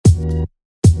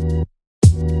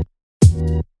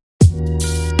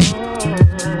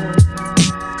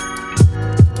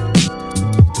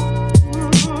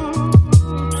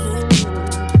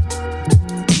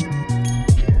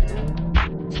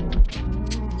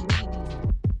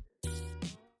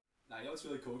what's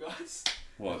really cool, guys?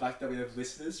 What? The fact that we have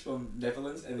listeners from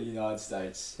Netherlands and the United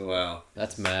States. Wow.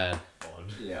 That's mad.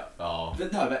 Yeah. Oh.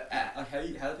 But no, but how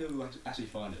do people actually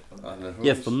find it? I don't know.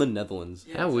 Yeah, from the Netherlands.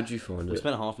 Yeah, How would you find We it?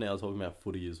 spent half an hour talking about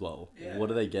footy as well. Yeah. What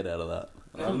do they get out of that?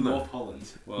 From North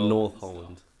Holland. Well, North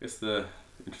Holland. I guess the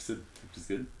interested, which is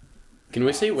good. Can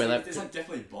we see where that... There's like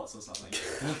definitely bots or something.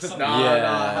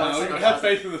 I have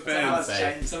faith in the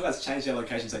fans. Someone's changed their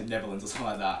location to like Netherlands or something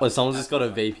like that. Well, someone's just got a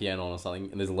VPN on or something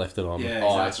and just left it on. Yeah,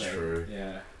 Oh, exactly. that's true.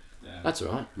 Yeah. That's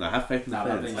alright. No, have faith in the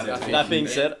fans. That being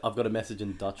said, I've got a message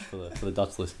in Dutch for the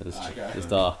Dutch listeners. Okay.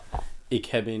 Just ik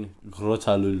heb een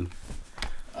grote lul.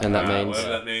 And that means... Whatever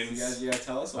that means. You guys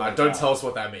tell us? Don't tell us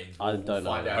what that means. I don't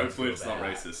know. Find out. Hopefully it's not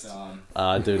racist.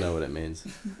 I do know what it means.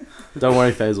 Don't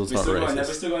worry, Faisal, it's not We're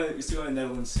racist. still going to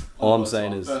Netherlands. All I'm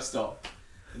saying is... First stop.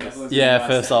 Netherlands, Yeah,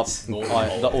 first up, States.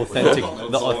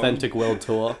 the authentic world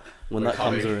tour when that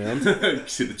comes around.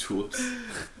 See the tulips.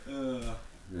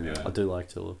 Yeah. I do like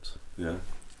tulips. Yeah.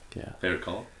 Yeah. Favorite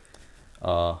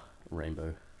colour?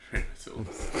 Rainbow.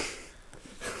 Tulips.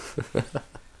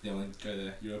 Yeah, we'll go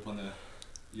to Europe on the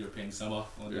European summer.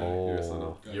 Or Yeah,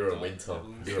 Oh.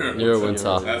 Eurowinter.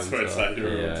 Eurowinter. That's where it's like Yeah,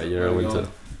 Eurowinter. Eurowinter.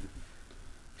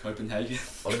 Copenhagen.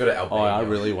 I'm gonna go to Oh, Albania. I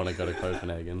really want to go to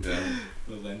Copenhagen. Yeah.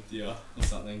 Valencia or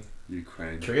something.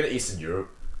 Ukraine. Can we go to Eastern Europe?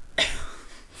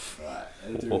 Right,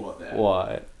 and do what there?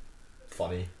 Why?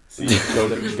 Funny. Go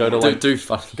to like Do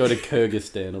fun. go to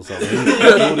Kyrgyzstan or something.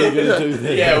 What are you gonna do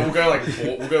there? Yeah, we'll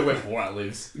go where Borat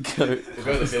lives. Go We'll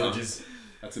go to the villages.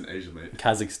 That's in Asia, mate.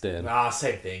 Kazakhstan. Nah,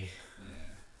 same thing.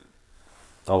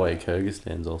 Oh wait,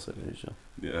 Kyrgyzstan's also in Asia.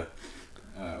 Yeah.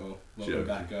 Alright, well, welcome Joke.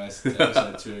 back, guys, to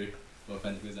episode 2 of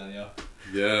Authentic Lasagna.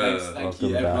 Yeah. Thank welcome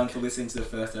you everyone back. for listening to the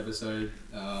first episode.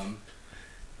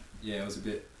 Yeah, it was a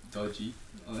bit dodgy,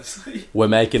 honestly. We're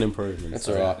making improvements. That's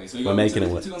alright. Exactly. So we We're making it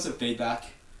we work. took on some feedback,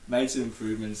 made some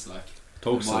improvements, like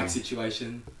Talk the mic some.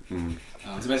 situation. Mm.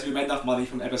 So basically, we made enough money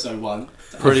from episode 1.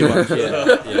 Pretty much,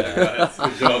 yeah. Yeah.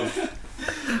 Good job.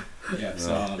 Yeah.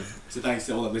 So thanks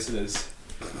to all the listeners.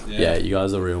 Yeah, you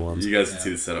guys are real ones. You guys can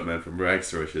see the setup, man, from rags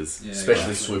to riches. Yeah,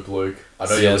 Especially exactly. Swoop Luke. I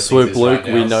know you're Yeah, listening to Swoop this Luke,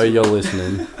 right we now, know so- you're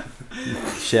listening.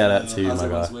 Shout out to you, How's my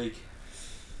everyone's guy. week?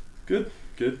 Good.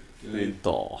 Good.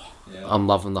 Oh, Yeah. I'm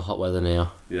loving the hot weather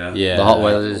now. Yeah. yeah. The hot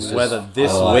weather is just- weather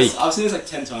this Oh. week. I've seen this like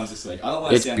 10 times this week. I don't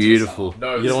want to It's see it beautiful.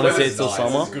 No, You this don't wanna see weather's it till nice.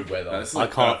 summer? This is good weather. That's I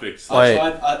like can't- perfect. Wait.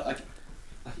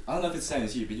 I don't know if it's the same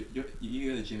as you, but you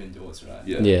go to the gym indoors, right?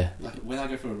 Yeah. Yeah. Like when I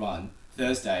go for a run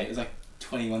Thursday, it was like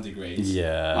 21 degrees. I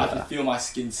Yeah. could feel my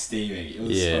skin steaming. It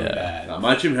was so Yeah. bad.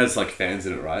 My gym has like fans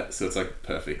in it, right? So it's like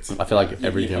perfect. I feel like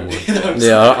every gym would.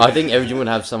 Yeah, I think every gym would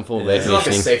have some form of air It's not like a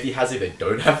conditioning. safety hazard they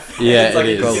don't have. fans. Yeah, It's like it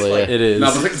is. it's Probably, like- It is.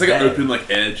 No, but it's like an Damn. open like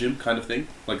air gym kind of thing.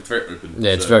 Like it's very open.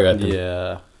 Yeah, it's so very open.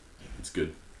 Yeah. It's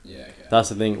good. Yeah, okay. That's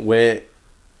the thing. We're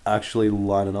actually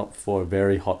lining up for a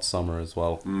very hot summer as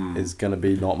well. Mm. It's going to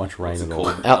be not much rain What's it at all.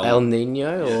 called? El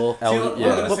Nino or...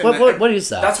 Yeah. What is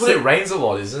that? That's when it rains a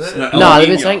lot, isn't it? No, No, El they've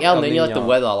been Niño. saying El El Nino, like the Niño,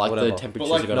 weather, like whatever. the temperatures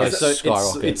But, like, are going no, to So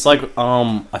skyrocket. it's like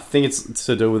I think it's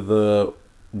to do with the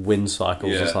wind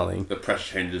cycles Yeah, or something. the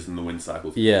pressure changes in the wind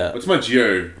cycles. Yeah. What's my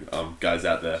geo guys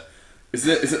out there? Is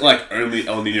it like only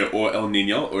El Nino or El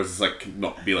Nino, or is this like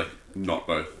not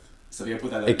both? So we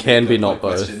put that. It can be the not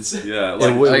both. questions. Yeah. It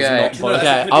Like, will Okay, not both.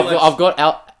 okay. Could be I've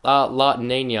got La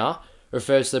Nina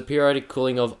refers to the periodic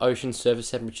cooling of ocean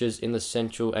surface temperatures in the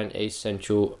central and east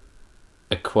central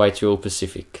equatorial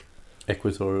Pacific.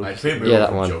 Equatorial. I can move Yeah, on that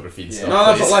from one. geography and Yeah. stuff.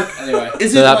 no, please. but like, Anyway.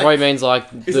 is So it that like, probably means like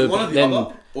is it one or the then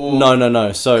other? Or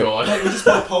No. So God. Hey, we just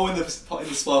put a poll in the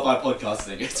Spotify podcast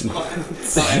thing. It's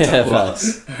fine. yeah,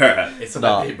 facts. Alright. It's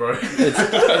about Nah. me, bro.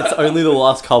 It's only the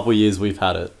last couple years we've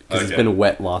had it because it's Okay. been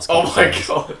wet last Oh couple my times.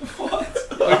 god.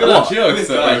 I got a geo This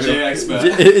expert guy, over here. expert.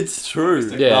 It's true.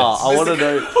 Yeah. Nah, I want to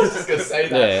know. I was just gonna say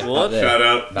that. yeah, What? yeah. Shout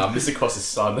out. Nah, Mr. Cross's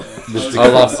son. I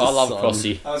love Son.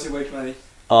 Crossy. How was your week, matey?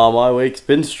 My week's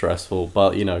been stressful,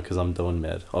 but you know, because I'm doing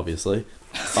med, obviously.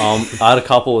 I had a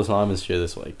couple of assignments due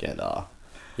this week, and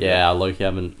yeah, I low-key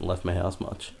haven't left my house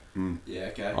much. Yeah,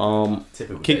 okay.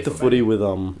 Typical day Kicked the for footy me. with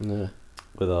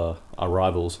Yeah. our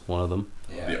rivals, one of them,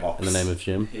 Yeah. The ops. in the name of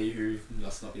Jim. He who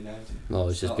must not be named. No,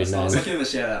 it's just been Let's named. give him a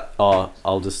shout out.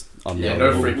 I'll just Yeah, name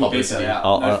no him. free We'll beat publicity. that out.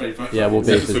 I'll- No free Yeah, we'll beat.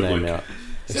 beep his name out.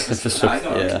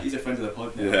 Yeah. He's a friend of the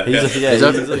pod now. Yeah. He's He's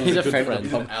a good friend.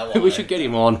 friend. Ally. We should get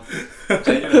him on.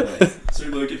 Genuinely. So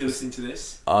Luke, if you're listening to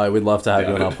this, I would love to have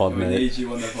you on our pod, we mate. need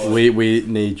you on the pod. We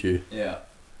need you. Yeah.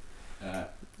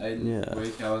 Aiden, Yeah.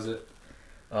 week, how was it?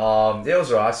 Yeah, it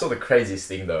was alright. I saw the craziest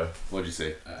thing though. What'd you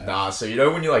see? Nah, so you know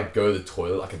when you like go to the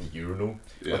toilet, like at the urinal,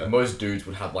 Yeah. like most dudes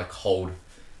would have like hold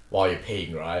while you're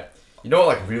peeing, right? You know what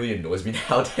like really annoys me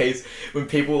nowadays when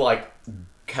people like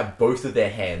have both of their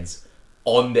hands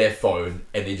on their phone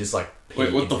and they just like.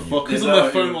 Wait, what the fuck? Who's There's on their no-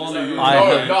 phone while they're using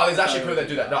No, there's actually people that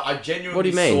do that. No, I genuinely What do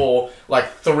you mean? saw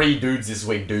like 3 dudes this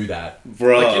week do that.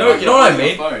 Bro. Like, you know what I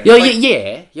mean? Yeah, Like-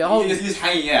 yeah. You're just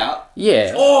hanging out.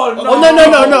 Yeah. Oh no!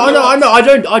 Oh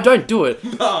no! I don't do it.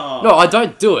 Nah. No, I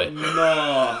don't do it.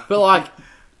 Nah. But like,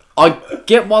 I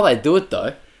get why they do it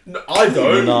though. No, I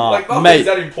don't. Nah, Like nothing's mate.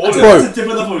 that important. Bro, That's a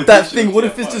different level of That attention. thing, what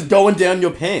if it's just going down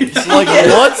your pants? Like,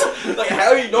 Yeah. what? Like, how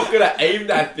are you not gonna aim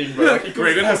that thing, bro? Like,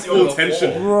 Great, it has could be on full the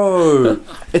tension. floor. Bro.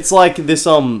 It's like this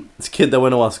kid that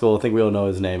went to our school, I think we all know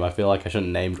his name. I feel like I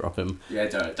shouldn't name drop him. Yeah,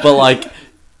 don't. But like,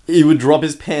 he would drop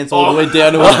his pants all the way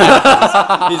down to his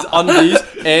ankles, his undies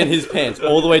and his pants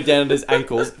all the way down to his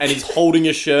ankles, and he's holding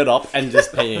his shirt up and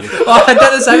just peeing. I had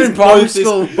that the same in primary Both his-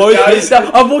 school. both Yeah, his-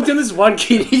 I walked in this one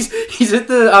kid. He's at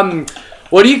the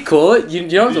what do you call it? You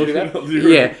know what I'm talking about? The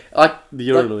urinal. Yeah, like The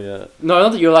urinal, yeah. no,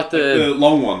 not that you're like The the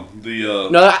long one. The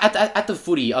no at the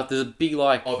footy. There's a big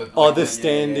like Oh, the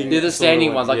standing. they're the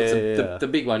standing ones, like yeah, it's yeah. the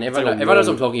big one. like Everyone a knows what I'm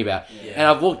road. talking about. Yeah. And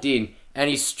I've walked in, and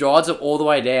he strides up all the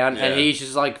way down, and Yeah. he's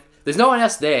just like, there's no one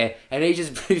else there, and he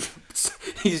just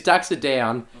he stacks it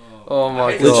down. Oh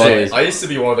my god! Literally. I used to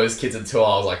be one of those kids until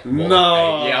I was like, what,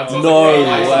 No. 8? Yeah, until I was No like 8,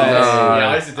 I used to- way. Yeah,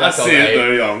 I used to do I that till see I was it 8.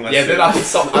 though, young. Yeah, then I think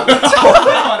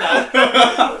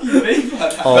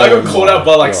Oh I got called out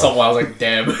by like God. someone. I was like,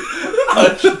 damn. Bro,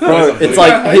 it's How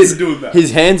like you his doing that?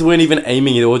 his hands weren't even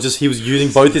aiming it. It was just he was using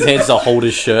both his hands to hold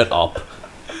his shirt up.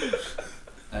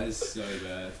 That is so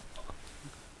bad.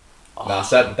 Nah,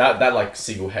 so that like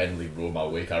single-handedly ruined my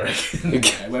week, I reckon.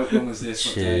 Okay, when was this?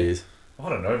 What day? Jeez. I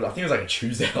don't know. I think it was like a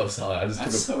Tuesday or something. I just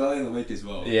That's took so early in the week as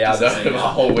well. a... Yeah, I Just to say know. My that.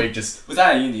 whole week just... Was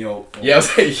that at uni or? Yeah, I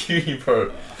was at uni,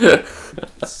 bro.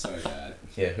 That's so bad.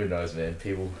 Yeah, who knows, man.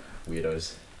 People,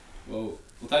 weirdos. Well,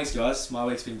 thanks guys. My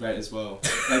week's been great as well.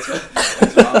 Thanks for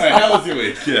Hey, how was your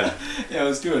week? Yeah. Yeah, it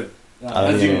was good. I don't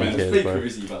It was think good, anyone man. It was cares,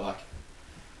 pretty cruisy, but like,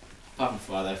 apart from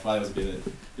Friday. Friday was a bit of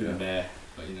a mare,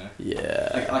 but you know.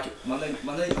 Yeah. Like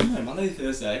Monday,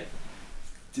 Thursday,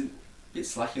 a bit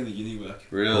slacky on the uni work.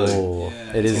 Really? Oh,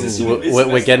 Yeah. it is. It's We're, been we're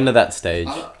semester. getting to that stage.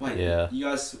 Wait, Yeah. you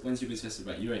guys, when's your big semester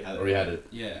break? You already had it. Already had it.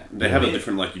 Yeah. They have a Yeah.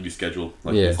 different like uni schedule.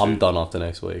 Like Yeah. these two. I'm done after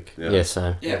next week. Yeah,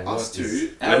 same. Yeah, Well, us what two.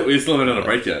 is- We still haven't done a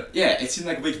break yet. Yeah, it's in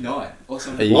like week 9 or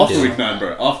something. Are you After kidding? week 9,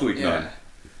 bro. After week 9. Yeah.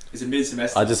 It's a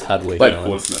mid-semester. I just had week. Like nine.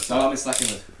 quarter semester. So I'm slacking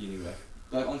with uni work.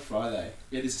 Like on Friday,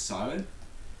 we had this assignment.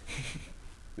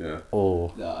 Yeah.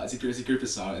 Oh. It's a group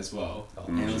assignment as well.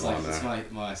 And it was Oh, like, no.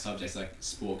 it's my subject's like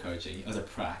sport coaching. It was a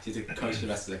prac. You had to coach the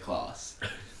rest of the class.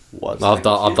 What? I've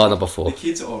done it before. The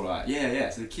kids are alright. Yeah.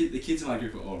 So the kids in my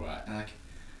group are alright. And like,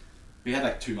 we had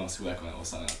like 2 months to work on it or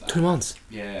something like that. 2 months.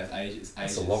 Yeah, ages.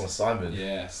 That's a long assignment.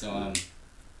 Yeah, so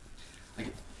like,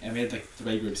 and we had like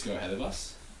 3 groups go ahead of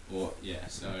us,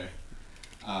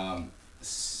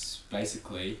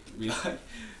 basically we like,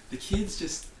 the kids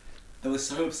just, they were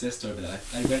so obsessed over that,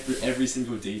 they went through every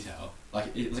single detail,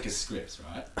 like it was like a script,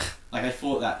 right? Like they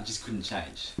thought that it just couldn't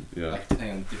change, Yeah. like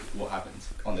depending on what happened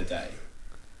on the day.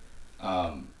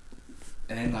 And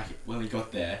then like when we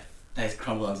got there, they just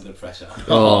crumbled under the pressure.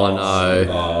 Oh no.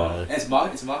 Oh. And it's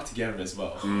marked together as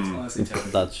well. It's honestly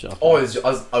terrible. That's shocking.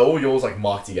 Oh, are all yours like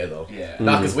marked together? Yeah.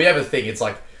 Nah, because we have a thing. It's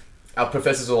like our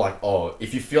professors are like, oh,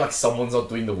 if you feel like someone's not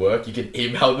doing the work, you can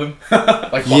email them.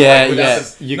 Like, Yeah, without yeah,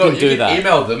 this- you can do that.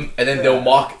 Email them, and then Yeah. they'll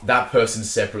mark that person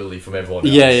separately from everyone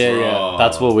else. Yeah. Bro.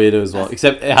 That's what we do as well.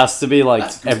 Except it has to be like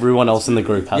That's good. everyone else in the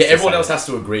group has Yeah, to everyone say else it. has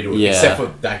to agree to it, Yeah. except for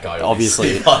that guy.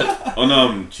 Obviously. But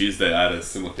On Tuesday, I had a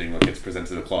similar thing. Like, it's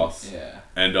presented to class. Yeah.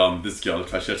 And this girl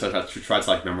tried to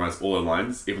like memorize all her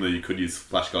lines, even though you could use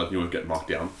flashcards and you would get marked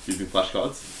down using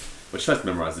flashcards. But she tries to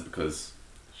memorize it because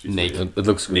she's Neat. really It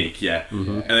looks good. Neat, yeah.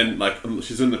 And then like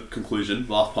she's doing the conclusion.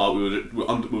 The last part we were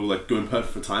like going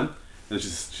perfect for time, and she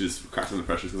just cracks under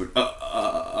pressure. She's like,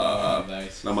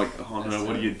 Nice. and I'm like, oh no, That's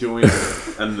what are it. you doing?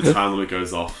 And the time limit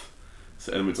goes off,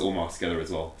 so and it's all marked together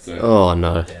as well. So Oh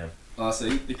no. damn.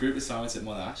 Honestly, the group assignments at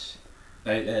Monash,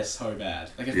 they're so bad.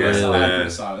 Like, the Yeah. first time I had a group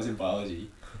assignment was in biology,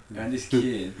 and this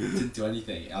kid didn't do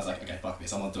anything. I was like, okay, fuck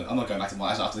this, I'm not going back to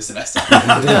Monash after this semester.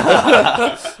 And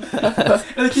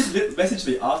the kid messaged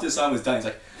me after the assignment was done. He's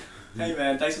like, hey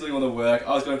man, thanks for doing all the work.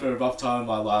 I was going through a rough time in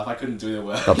my life. I couldn't do the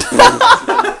work.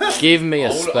 Give me a I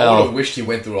would have spell. wished he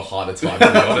went through a harder time,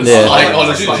 to be honest. Yeah. Like, I'm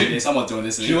honestly. not doing this. I'm not doing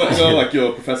this Did you anymore. let go like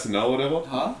your professor know or whatever?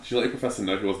 Huh? Did you let your professor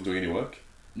know he wasn't doing any work?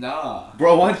 Nah.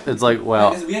 Bro, why? It's like,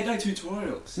 wow, We had no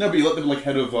tutorials. No, but you let them like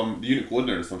head of the unit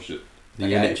coordinator or some shit. the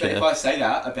Okay, unit but chair. if I say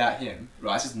that about him,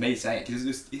 right, it's just me saying it because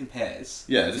it's just in pairs.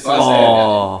 Yeah, If just I say it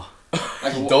about Oh,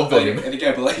 him, like, Don't blame him. And they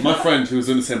go believe my friend who was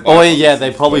in the same. oh class yeah, was they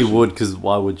in this probably situation. would, because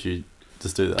why would you?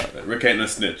 Just do that. Rick ain't no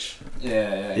snitch.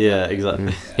 Yeah,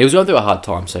 exactly. He was going through a hard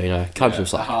time, so cut him some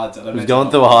slack. He was going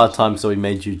through a hard time, so he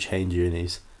made you change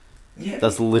unis. Yeah,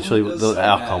 That's literally what the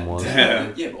outcome was.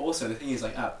 Yeah, but also the thing is,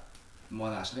 like at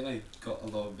Monash, I think they got a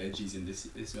lot of veggies in this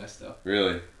semester.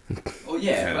 Really? Oh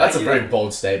yeah, That's a very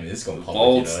bold statement. It's gone public.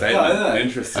 Bold statement. No.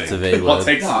 Interesting. That's a very Hot word.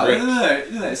 takes No,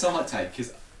 Rick. no, it's not a hot take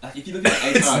because like, if you look at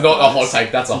 8 It's not a hot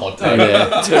take. That's a hot take.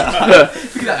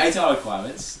 If you look at 8R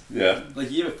requirements, Yeah. like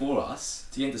year before us,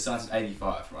 to get into science was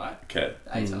 85, right? Okay.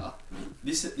 The 8R.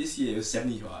 This year it was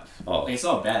 75. Oh. Like, it's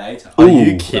not a bad 8R. Are Ooh.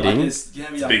 you But, kidding? like, it's gonna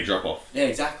be It's a like, big drop off. yeah,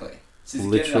 exactly. So it's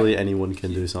Literally gonna anyone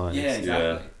can do be science. like, yeah,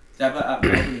 exactly. Yeah, but at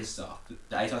Melbourne and stuff,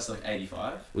 the 8R's like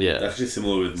 85. Yeah. That's actually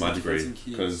similar with my It's degree different in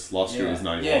kids. because last year it was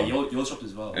 91 Yeah, yours dropped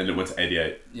as well. and it went to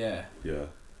 88. Yeah, Yeah,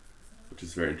 which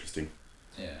is very interesting.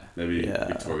 yeah, Maybe Yeah.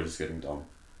 Victoria's just getting dumb.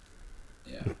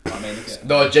 yeah. I mean, look at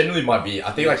No, it genuinely might be.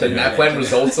 I think like the Yeah. NAPLAN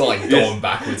results are like going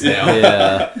backwards now.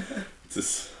 Yeah. It's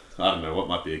just I don't know what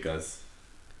might be it, guys.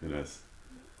 Who knows?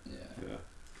 yeah. Yeah.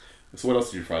 So what else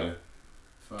did you do Friday?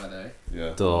 Friday. Yeah. I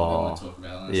don't Duh. want to talk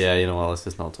about it. Yeah, you know what? Let's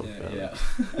just not talk Yeah, about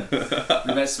it. yeah.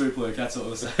 We met Swoop Luke, that's what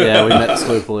we'll say. Yeah, we met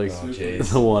Swoop Luke. Oh,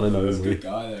 jeez. The one and He was a only. good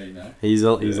guy though, you know. He's a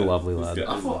Yeah. lovely He's lad. good.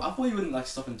 I thought he wouldn't like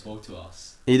stop and talk to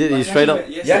us. He did. He Like, straight up.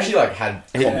 actually, He actually like had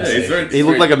Yeah, conversations. he's very- He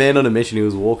looked like a man on a mission. He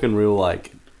was walking real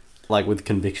like with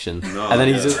conviction. No, And then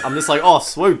he's yeah. just, I'm just like, oh,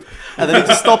 Swoop. And then he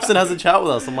just stops and has a chat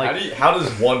with us. I'm like, how does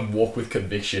one walk with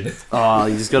conviction? oh,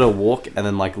 you just gotta walk and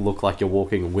then like look like you're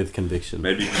walking with conviction.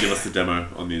 Maybe you can give us the demo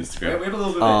on the We Instagram. have a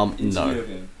little bit Um, of an interview no. of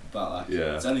him, but like, Yeah.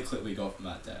 it's the only clip we got from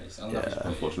that day, so I don't know if Yeah, it's pretty-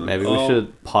 Unfortunately. Maybe we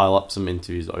should pile up some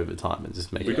interviews over time and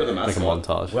just make We got the like a mascot.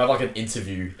 montage. We'll have like an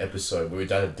interview episode where we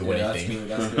don't do Yeah, that's anything. good,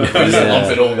 that's We good. just Yeah.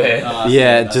 lump it all there.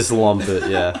 Yeah, just lump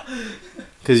it. Yeah,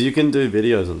 because you can do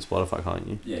videos on Spotify, can't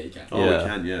you? Yeah, you can. Oh, Yeah. we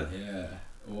can, yeah. Yeah.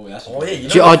 Oh, that's Oh, yeah, you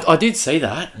Gee, know- I did see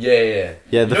that. Yeah, yeah.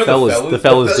 Yeah, You the know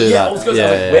fellas do yeah, that. I was gonna Yeah,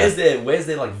 say, yeah, like, where's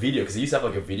their like video? Because they used to have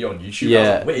like a video on YouTube. I was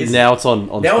yeah. like, where is Now it? it's on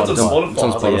Now Spotify. it's on Spotify. It's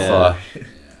on I was like, Spotify. Yeah.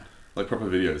 Like proper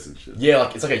videos and shit. Yeah,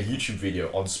 like it's like a YouTube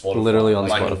video on Spotify. Literally on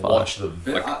like, Spotify. Watch them.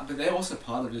 But they're also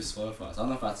part of this Spotify, so I don't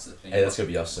know if that's the thing. Hey, that's gonna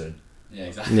be us soon. Yeah,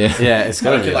 exactly. Yeah. Yeah, it's I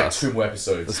gonna reckon be like us. 2 more The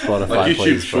episodes. Spotify Like YouTube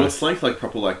plays shorts length, like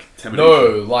proper like 10 minutes.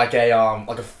 No, like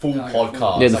a full Like a full-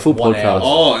 podcast. Yeah, the like full 1 podcast. hour.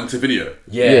 Oh, into video.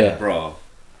 Yeah. Yeah. Bro.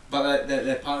 But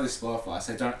they're part of this Spotify,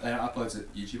 so they don't upload to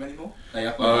YouTube anymore. They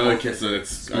upload. Oh, okay, so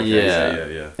it's okay, Yeah.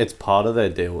 yeah. It's part of their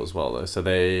deal as well, though. So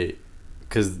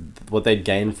because what they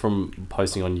gain from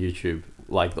posting on YouTube,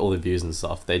 like all the views and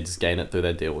stuff, they just gain it through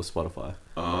their deal with Spotify.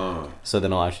 Oh, So they're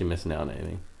not actually missing out on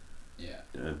anything. Yeah.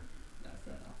 yeah. No,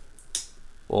 fair enough.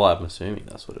 Well, I'm assuming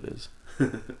that's what it is.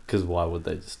 Because why would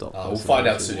they just stop? We'll posting find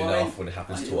on out YouTube? soon Why- enough when it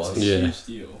happens Like, to it's us. a Yeah. huge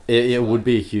deal. It would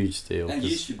be a huge deal. And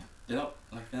 'cause YouTube, they're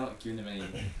not giving them any.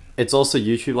 it's also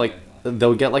YouTube, like, anyone.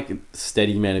 they'll get like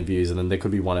steady amount of views, and then there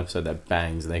could be one episode that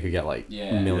bangs, and they could get like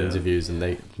Yeah. millions Yeah. of views, and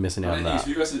they missing out I on mean, that. if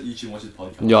you guys at YouTube watch this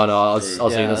podcast. Yeah, I know. I was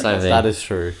thinking the same thing. That is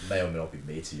true. May or may not be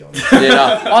me, to be honest.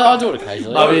 Yeah, no, I do it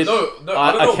occasionally. I mean, no,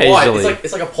 I don't know why. occasionally.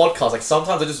 It's like a podcast. Like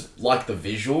sometimes I just like the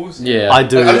visuals. Yeah. I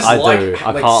do. Like, just I like, do.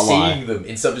 I like can't seeing lie. them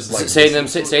instead of just like seeing them,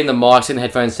 listening. seeing the mics, seeing the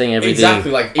headphones, seeing everything.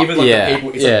 Exactly, like even like Yeah, the people,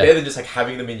 it's yeah. like better than just like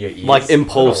having them in your ears. Like I don't know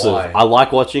Impulsive. why. I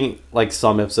like watching like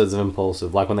some episodes of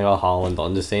Impulsive, like when they got Haaland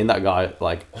on, just seeing that guy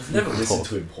like. I've never listened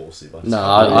to Impulsive. No,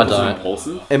 I don't.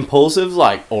 Impulsive. Impulsive's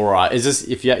like alright. It's just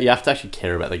if you have to actually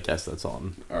care about the guest that's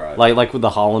on. Alright. Like with the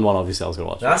Haaland one, obviously I was gonna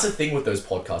watch. Now, that's the thing with those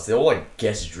podcasts. They're all like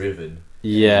guest driven.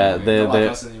 Yeah, Not they're like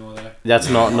us anymore though. that's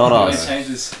not It us.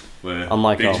 changes. Where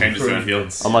Unlike, big um, changes around here.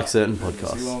 Unlike certain We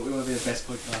podcasts. want to be the best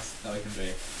podcast that we can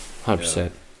be.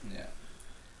 100%. Yeah.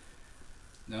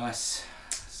 Nice.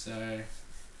 So,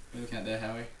 we're looking at there,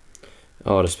 Howie.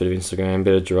 Oh, just a bit of Instagram,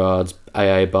 bit of Gerard's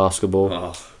AA basketball.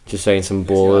 Oh, Just seeing some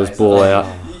This ballers guy is ball like-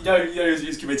 out. You know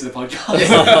who's committed to the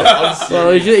podcast. I'm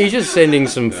Well, he's just sending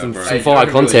some Yeah, bro. some fire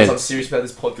content. I'm serious about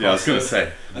this podcast. yeah, I was gonna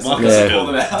say. That's Marcus what Yeah. we Hill.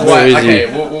 call them out. Where is okay,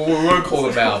 he? we won't call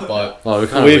them out, but Oh, we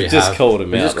can't We've really just have. called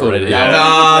him We out. just called it already. out.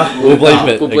 nah. We'll bleep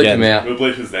it We'll bleep again. him out. We'll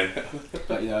bleep his name.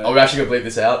 But, you know, Are we actually gonna bleep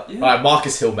this out? Yeah. Alright,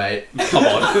 Marcus Hill, mate. Come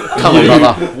on. Come on,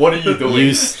 brother. What are you doing?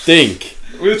 You stink.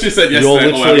 We literally said You're yesterday.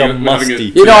 literally we're a having we're having musty.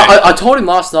 You know, I told him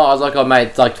last night. I was like, "Oh, mate,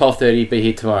 it's like 12:30. Be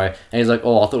here tomorrow." And he's like,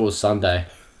 "Oh, I thought it was Sunday."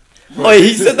 Oh,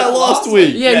 he said that last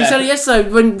week. Yeah, you said it yesterday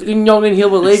when Young and Hill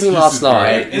were leaving last Excuses,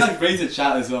 night. he like reads the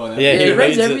chat as well. Yeah, he he reads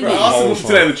reads it. everything. I asked him Oh,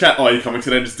 today in the chat. Oh, are you coming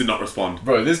today? And just did not respond.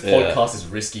 Bro, this Yeah. podcast is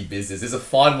risky business. There's a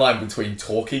fine line between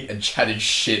talking and chatting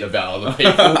shit about other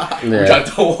people, which Yeah. I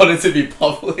don't want it to be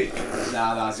public.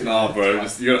 Nah, it's Nah, fine. bro, It's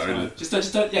just- fine. you gotta It's own fine. it.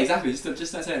 Just don't. Yeah, exactly. Just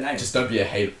don't say the name. Just don't be a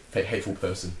hateful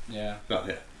person. Yeah. No,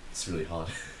 yeah. It's really hard.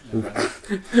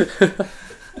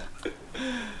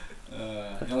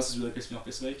 Uh, You know what's really pissed me off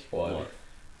this week? What?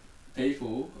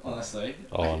 People, honestly.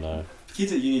 Oh no.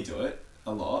 Kids at uni do it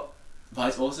a lot, but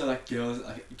it's also like girls.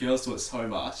 Like girls do it so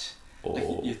much. Like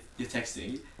Oh. you're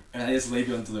texting, and they just leave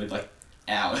you on delete like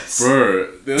hours.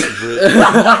 Bro. No.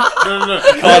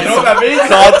 Can't, You know what that means?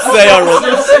 can't say I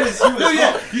relate. No,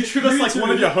 yeah. You treat us like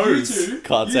one of your hosts.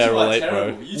 Can't say I relate,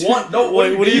 bro. What? No,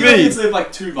 Wait, what do you You mean? live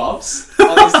like 2 months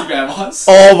on Instagram once.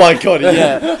 Oh my god,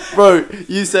 yeah. Bro,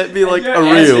 you sent me like And a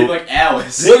you're answering, reel. like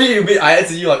hours. What do you mean? I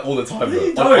answer you like all the time, bro. You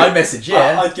On don't. iMessage,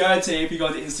 yeah. I guarantee if you go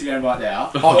to Instagram right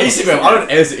now. Oh, Instagram. I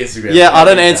don't answer Instagram. Yeah, I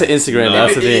don't answer Instagram, No.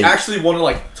 that's If the you thing. actually want to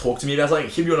like talk to me about something,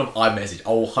 hit me on an iMessage. I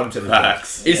will 100% reply.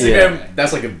 Facts. Instagram, Yeah.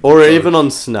 that's like a Or joke. even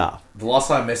on Snap. The last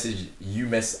time I messaged you,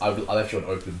 I left you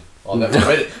unopened. I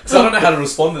read it because I don't know how to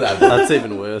respond to that. Bro. That's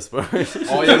even worse, bro.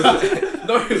 Oh yeah,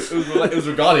 it was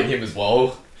regarding him as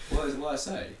well. What did I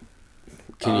say?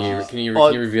 Can you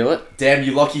Oh. reveal it? Damn,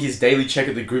 you lucky his daily check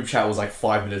at the group chat was like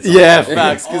 5 minutes. Yeah, after.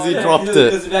 facts, because he yeah, dropped It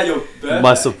it. was about your birthday.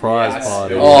 My surprise Yes,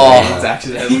 party. it was Oh. it's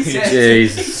accidentally. He said-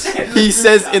 Jesus. He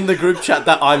says in the group chat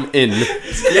that I'm in.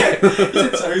 Yeah. He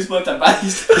said, so whose birthday? So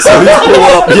he's pulled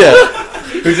up, yeah.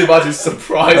 Who's about to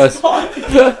surprise party?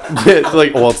 It's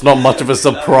like, well, it's not much of a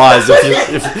surprise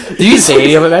if Did you see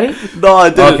any of it, Manny? No, I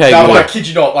didn't. Okay, No, good. I kid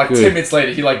you not. Like Good. 10 minutes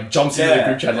later, he like jumps into the Yeah,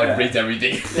 group chat and like yeah. reads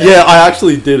everything. Yeah, I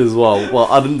actually did as well. Well,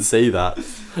 I didn't see that.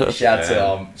 Shout out Yeah.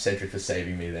 to Cedric for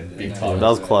saving me then, big Yeah, time. That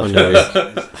was clutch.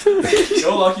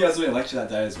 You're lucky I was doing a lecture that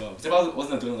day as well. If I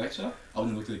wasn't doing a lecture, I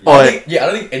wouldn't look at the group. Oh, I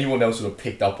don't think anyone else would have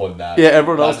picked up on that. Yeah,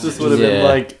 everyone else That's just would have been Yeah.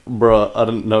 like, bruh, I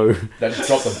didn't know. That just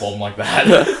dropped a bomb like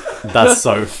that. That's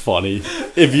so funny.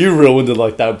 If you ruined it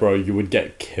like that, bro, you would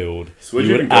get killed. So where'd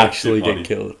You you would even go to actually your get party?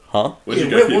 killed. Huh? Where'd Yeah,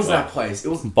 you go where for your was that party? place? It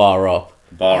was. Bar up.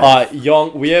 Bar.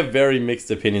 Young, we have very mixed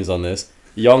opinions on this.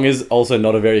 Young is also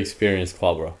not a very experienced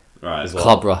clubber. Right. as well.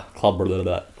 Clubber.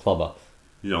 Clubber.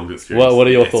 Young experience. What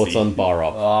are your XP. thoughts on bar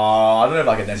up? I don't know if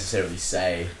I can necessarily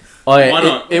say. Oh yeah, Why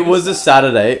not? it was a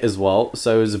Saturday as well,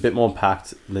 so it was a bit more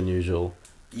packed than usual.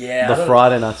 Yeah. The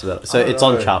Friday night's better. So I don't it's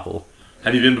on know. Chapel.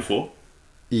 Have you been before?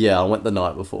 Yeah, I went the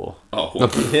night before. Oh.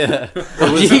 Yeah.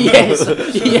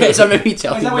 yes, I remember you Oh,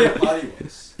 telling is that where me. your party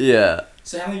was? Yeah.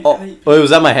 So how many... Oh, how many well, it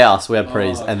was at my house. We had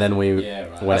prees, Oh, and then we yeah,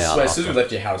 right. went I out. swear, as soon as after. we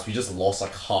left your house, we just lost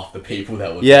like half the people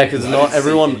that were. Yeah, there, because I not didn't see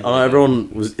everyone, anyone.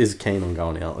 everyone is keen on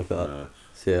going out like that.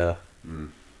 So, yeah,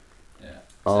 Yeah.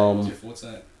 So what's Um, your thoughts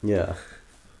on it? yeah.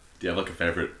 Do you have like a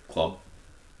favorite club?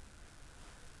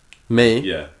 Me.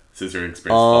 Yeah. Since you're an experienced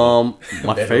clubber.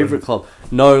 My Bedouin. favorite club.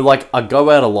 No, like I go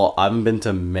out a lot. I haven't been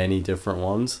to many different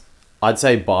ones. I'd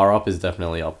say Bar Up is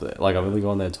definitely up there. Like I've only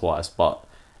gone there twice, but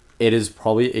it is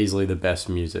probably easily the best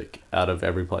music out of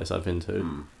every place I've been to.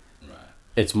 Mm. Right.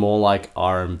 It's more like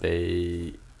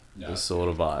R&B No. sort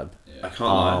of vibe. I Yeah. can't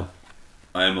lie. Um,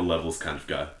 I am a levels kind of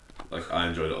guy. Like I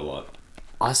enjoyed it a lot.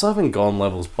 I still haven't gone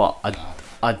levels, but Nah.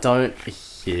 I don't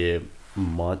hear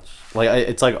much. Like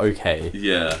it's like okay.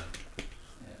 Yeah.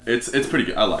 It's pretty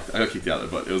good. I liked it. I got kicked out of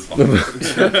it, but it was fun.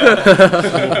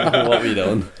 What were you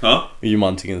doing? Huh? Were you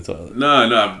munting in the toilet? No,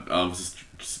 I was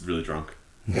just really drunk.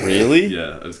 Really?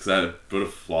 Yeah, it's because I brought a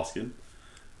flask in,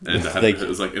 and I had, Like- it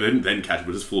was like, they didn't catch it, but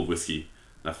it was full of whiskey.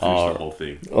 And I finished Oh. the whole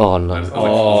thing. Oh I no. was,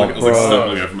 Oh, I was like bro.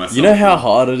 stumbling over myself. You know how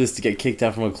hard it is to get kicked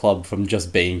out from a club from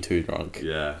just being too drunk?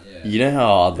 Yeah. Yeah. You know how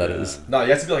hard that Yeah. is? No, you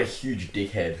have to be like a huge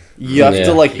dickhead. You have Yeah.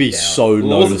 to like be Kicked out. so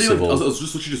Well, what's the thing, like, noticeable. I was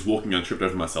just literally just walking and tripped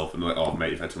over myself and like, oh mate,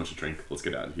 you've had too much to drink. Let's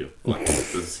get out of here. Like,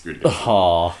 there's a security guard.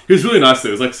 Aw, He was really nice though.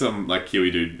 It was like some like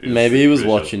Kiwi dude. maybe he was Pretty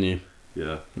chill. watching you.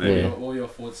 Yeah, maybe. Yeah. What were your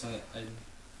thoughts on it?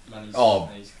 Money's, Oh.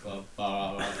 Money's Club.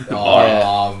 Bar.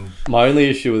 My only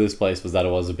issue with this place was that it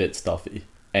was a bit stuffy.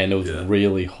 And it was Yeah.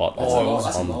 really hot Oh,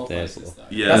 that's on a the lot of dance places, floor.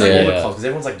 though. Yeah. That's like all the Yeah. clubs because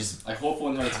everyone's like just. Like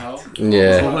Hawthorne Hotel.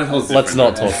 Yeah. Hawthorne Hotel's Let's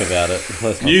not different. talk about it.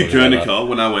 Let's not New talk about that. Guernica,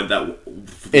 when I went that,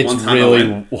 the It's one time I really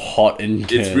went, hot in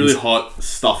Cairns. it's really hot,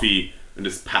 stuffy, and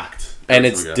just packed. And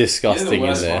That's it's what we got. disgusting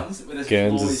in there.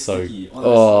 Cairns is so...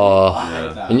 Oh. I hate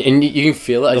Yeah. that. And you can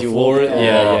feel it as The you floor, walk. yeah.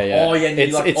 Oh yeah, and It's-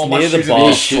 you're like, it's oh, my near the shoes are bar.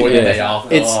 gonna destroy the Yeah. day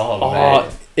after. It's... man.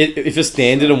 If you're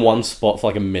standing in one spot for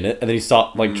like a minute and then you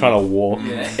start like trying to walk,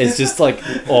 Yeah. it's just like,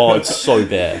 oh, it's so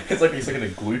bad. It's like in a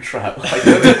glue trap, like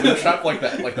a glue trap, like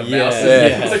that, like the Yeah, mouse.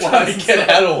 yeah. It's like trying to get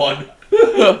out of one.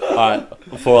 Alright,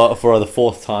 for the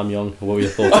fourth time, Young, what were your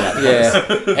thoughts on that?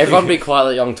 Yeah. Everyone be quiet,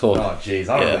 let Young talk. Oh jeez,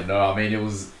 I don't Yeah. really know. I mean, it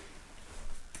was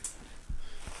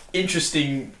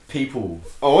interesting people.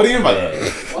 Oh, what do you mean by that?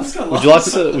 What's going on? Would you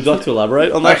like to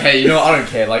elaborate on that? Okay, you know what? I don't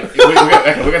care. Like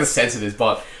we're gonna censor this,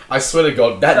 but I swear to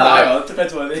God, that No, night. hang on, it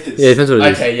depends what it is. Yeah, it depends what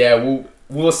it is. Okay, yeah, well,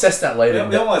 We'll assess that later.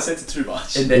 We don't want to censor too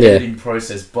much. In the editing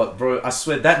process, but bro, I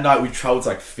swear that night we travelled to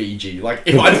like Fiji. Like,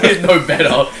 if I didn't know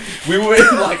better, we were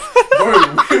in like, bro,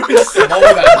 we were in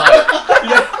Samoa that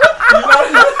night.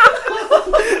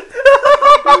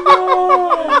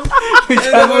 We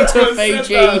travelled to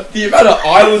Fiji. The amount of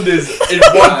islanders in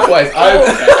one place.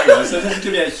 Okay, so this is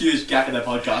gonna be a huge gap in the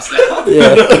podcast now.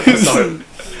 Yeah.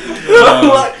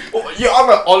 Like, yeah, I'm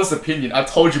an honest opinion. I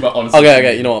told you my honest opinion.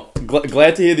 Okay, you know what?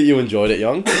 Glad to hear that you enjoyed it,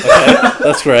 Young. Okay,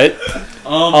 that's great.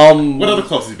 What other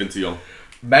clubs have you been to, Young?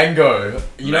 Mango.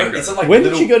 You know, Mango. it's like When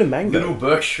did you go to Mango? Little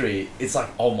Burke Street. It's like,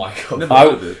 oh my god. Never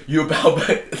heard of it. You about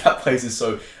that place is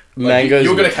so. Like, Mango's-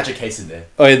 you're gonna catch a case in there.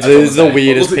 Oh, it's That's what I'm the saying.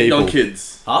 weirdest Lots of people. young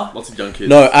kids. Huh? Lots of young kids.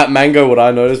 No, at Mango, what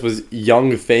I noticed was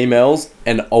young females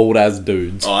and old ass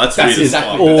dudes. Oh, that's That's weird as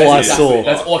exactly fuck. all That's I exactly saw. fuck.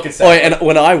 That's all I can Oh, say. and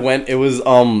when I went, it was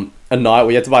a night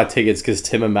we had to buy tickets because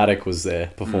Tim and Maddock was there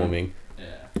performing.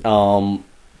 Yeah.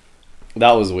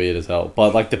 That was weird as hell.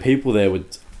 But like the people there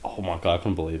would, oh my god, I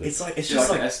couldn't believe it. It's like, it's Just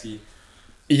just like. SB.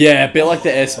 Yeah, a bit like the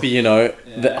SB, you know.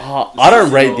 Yeah. I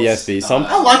don't rate the SB. Some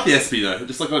I like the SB though,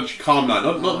 just like on a calm night,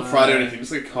 not on Friday or anything,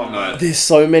 just like a calm night. there's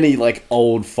so many like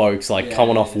old folks like Yeah,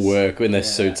 coming off it is. work in their Yeah.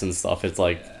 suits and stuff. It's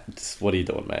like, just, what are you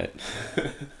doing, mate?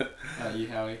 How are you,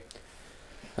 Howie?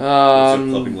 What's your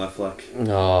clubbing life like?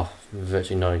 Oh,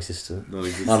 virtually non-existent. Not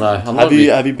existent. I know. I'm Have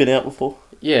not you been out before?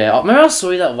 Yeah, I remember I saw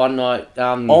you that one night.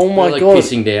 Oh we my were, like, God.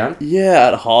 pissing down. Yeah,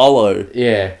 at Harlow.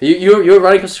 Yeah, you were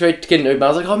running across the street to get an Uber. I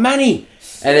was like, oh, Manny,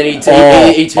 and then he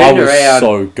I turned was around.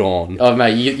 so gone. Oh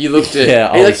mate, you looked at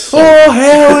Yeah, I he's like, was so- oh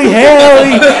Howie.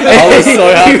 I was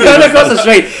so happy He to ran see across the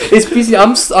street. It's pissy.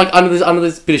 I'm like under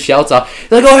this bit of shelter.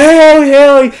 He's like, oh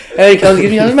Howie, and he comes to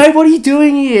me. I was like, mate, what are you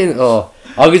doing here? And, oh,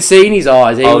 I could see in his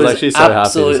eyes. He I was was actually so happy to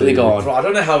absolutely see you. gone. Bro, I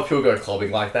don't know how people go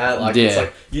clubbing like that. Like, it's Yeah.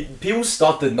 like, people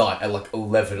start the night at like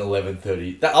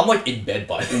 11:30. I'm like in bed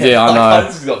by then. Yeah, I Like, know. I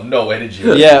just got no energy.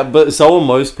 Yeah, but so are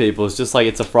most people. It's just like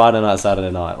it's a Friday night,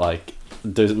 Saturday night. Like,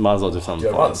 might as well do something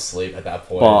Dude, I'd rather fun. sleep at that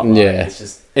point. But- Like, Yeah. It's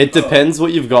just. It depends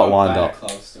what you've got lined Bad up.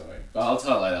 club story. But I'll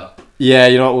tell it later. Yeah,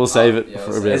 you know what? We'll save it yeah, for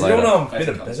we'll a bit Has save later.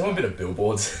 anyone been to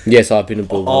billboards? Yes, I've been to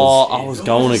Billboards. Oh, I was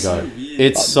going to So go. weird.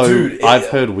 It's so. Dude, I've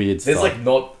heard weird There's stuff. like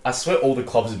not. I swear all the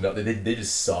clubs in Melbourne, they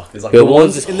just suck. There's like The Billboards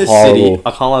ones is in the horrible. city,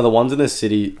 I can't lie. The ones in the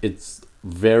city, it's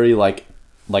very like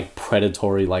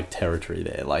predatory like territory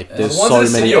there. Like the there's ones so in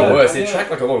the many. city are other- worse. They attract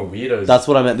like a lot of weirdos. That's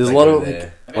what I meant. There's a They lot go of there.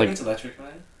 Have you like been to Electric, man?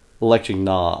 electric.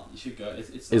 Nah, You should go. It's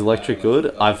is not electric bad, good?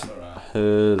 Electric. I've It's alright.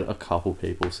 heard a couple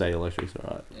people say electric's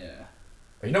alright. Yeah.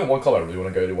 You know one club I really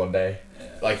want to go to one day? Yeah.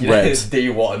 Like, you know, Red. it's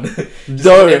D1.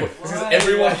 No. Because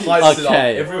everyone hypes it up.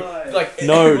 Okay. Everyone, like,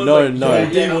 No, everyone's no,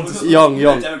 like, no. "Yo, D1's Young.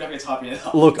 Demographic typing it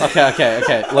up. Look,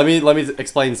 okay. Let me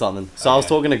explain something. So I was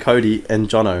talking to Cody and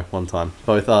Jono one time,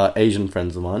 both Asian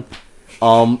friends of mine.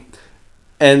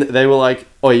 And they were like,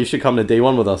 "Oh, you should come to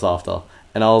D1 with us after."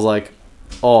 And I was like,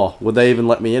 "Oh, would they even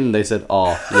let me in?" And they said,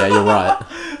 "Oh, yeah, you're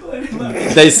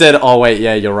right." They said, "Oh, wait,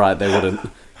 yeah, you're right. They wouldn't."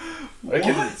 I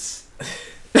reckon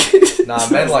Nah,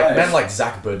 man like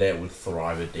Zach Burnett would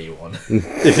thrive at D1.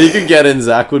 If he could get in,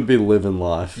 Zach would be living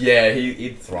life. Yeah,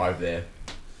 he'd thrive there.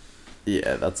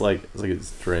 Yeah, it's like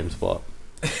his dream spot.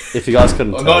 If you guys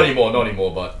couldn't Oh, tell. not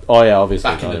anymore, but Oh yeah, obviously.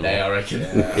 back in not the day, anymore. I reckon.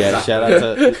 Yeah, shout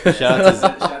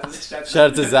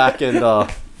out to Zach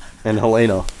and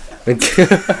Helena.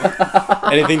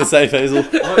 Anything to say, Faisal?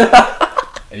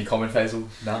 Any comment, Faisal?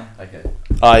 Nah? Okay.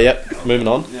 Yep. Moving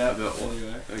on. Yeah, but all you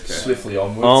Okay. Swiftly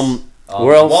onwards.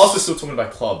 Where else? Whilst we're still talking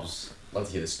about clubs, I'd love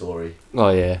to hear the story. Oh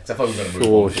yeah. 'Cause I thought we were going to move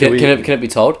Sure, on. Should we- Can it be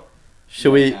told?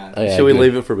 Should we? Yeah. Oh, yeah, should we good.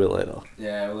 leave it for a bit later?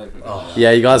 Yeah, we'll leave it. Oh.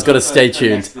 Yeah, you guys got to stay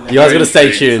tuned. You guys Very got to stay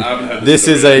intrigued. tuned. I haven't heard This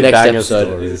is story. a Next banger episode.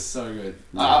 story. This is so good.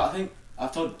 I think I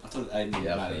told Aiden and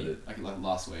Yeah, I've Maddie heard it. like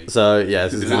last week. So yeah,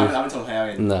 this Is is it- I haven't told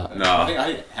Howie. No. No. I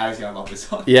think Howie's gonna love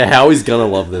this one. yeah. Howie's gonna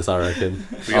love this, I reckon.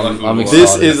 We got, like, a I'm little,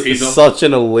 This excited. is teaser. such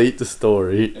an elite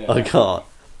story. Yeah. I can't.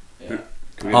 Yeah.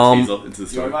 Can we get a teaser into the So we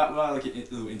story? might like a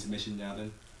little intermission now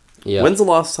then. Yeah. When's the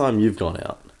last time you've gone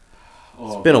out?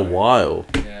 Oh, It's been a while.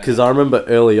 Yeah. Because I remember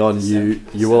early on, you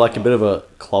were like a bit of a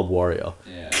club warrior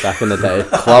Yeah. back in the day.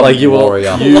 Club like you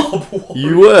warrior.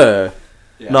 You were.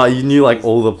 Yeah. No, you knew like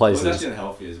all the It was places. actually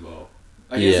unhealthy as well.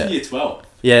 Like it was Yeah. in year 12.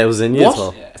 Yeah, it was in year What?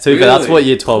 12. Yeah. So that's Really? what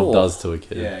year 12 Cool. does to a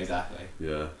kid. Yeah, exactly.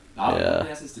 Yeah. I've Yeah. been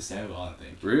out since December, I don't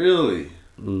think. Really?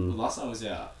 The Mm. last time I was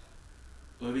out,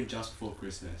 it would have been just before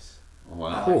Christmas. Oh, At wow.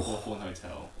 like Oof. Hawthorne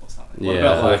Hotel or something. What Yeah.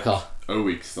 about like Worker.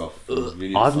 O-week stuff?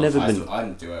 I've never I, been- still, I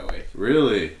didn't do it week.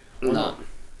 Really? No.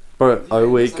 Bro, O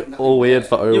week, It's like all we had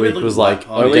for Yeah, O we week had was like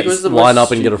like, O-week get, was the line most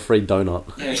up and get a free donut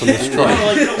Yeah, from the yeah. street.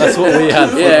 That's That's what we had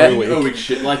for Yeah. O week. O-week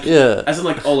shit. Like, Yeah. as in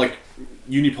like, oh, like,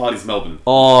 uni parties, Melbourne.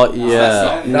 Oh yeah.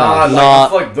 That's Nah, like, Nah. I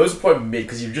feel like those are probably mid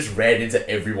because you just ran into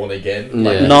everyone again.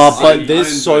 Like, Yeah. Nah, I but there's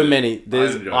enjoyed so it. many.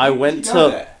 There's enjoyed I it. went You go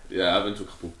to there. Yeah, I've been to a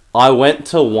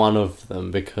couple. one of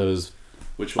them because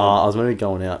Which I one? was maybe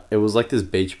going out. It was like this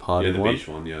beach party Yeah, the one beach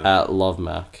one. Yeah. at Love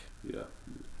Mac. Yeah.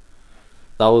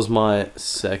 That was my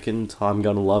second time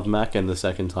going to Love Mac and the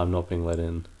second time not being let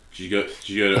in. Did you go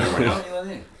to everyone How else? many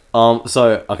let in?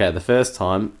 So okay, the first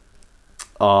time,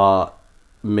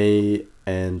 me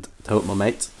and two of my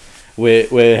mates,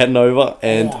 we're heading over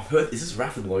and oh, I've heard. Is this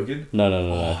Raph and Logan? no.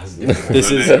 Oh, it's different. This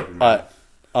No, is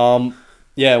no,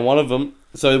 yeah, one of them.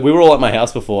 So we were all at my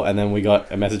house before, and then we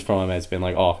got a message from my mates being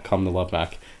like, "Oh, come to Love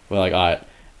Mac." We're like, "All right,"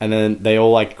 and then they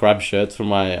all like grabbed shirts from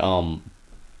my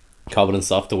cupboard and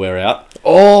stuff to wear out.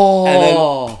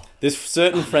 Oh, This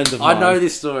certain friend of I mine know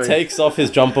this story. takes off his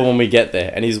jumper when we get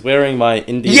there, and he's wearing my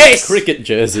Indian Yes! cricket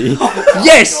jersey.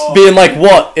 Yes. Being like,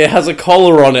 what? It has a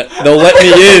collar on it. They'll let me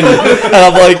in. And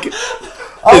I'm like,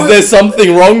 is there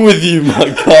something wrong with you, my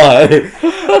guy?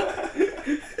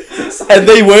 And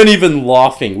they weren't even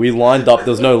laughing. We lined up. There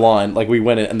was no line. Like, we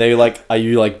went in, and they were like, are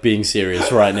you, like, being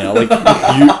serious right now? Like,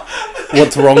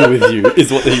 what's wrong with you,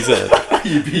 is what he said.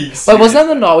 Wait, wasn't that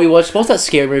the night we watched? What's that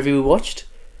scary movie we watched?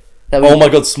 That we, Oh my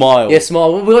god, Smile. Yeah,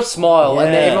 Smile. We watched Smile, and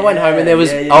then Yeah, everyone went home, and there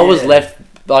was yeah, I was yeah. left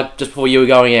like just before you were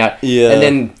going out. Yeah. And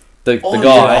then the Oh, guy.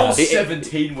 yeah, I was it-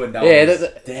 17 when that yeah, was.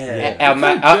 the- Damn.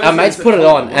 our mates put it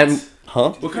on, and Huh?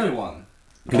 What kind of one?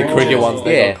 The Oh. cricket ones,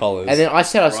 they yeah, got collars. and then I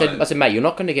said, Right. mate, you're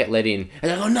not going to get let in.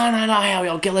 And they go, no, Howie,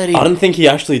 I'll get let in. I didn't think he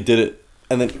actually did it.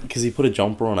 And then, because he put a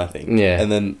jumper on, I think. Yeah.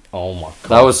 And then, oh my god.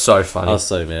 That was so I funny. was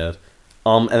so mad.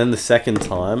 And then the second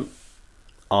time,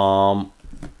 I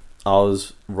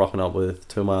was rocking up with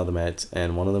two of my other mates,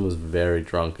 and one of them was very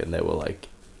drunk, and they were like,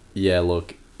 "Yeah,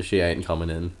 look, she ain't coming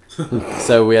in."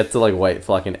 So we had to like wait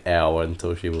for like an hour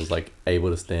until she was like able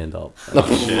to stand up.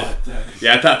 Shit.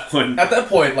 Yeah, at that point. At that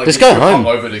point, like, Just we go should home. come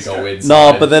over to go in.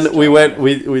 No, but then we went.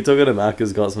 We took her to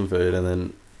Macca's, got some food, and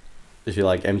then she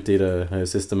like emptied her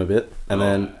system a bit, and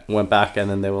then went back, and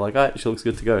then they were like, "Alright, she looks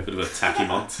good to go." Bit of a tacky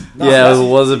month. Yeah, it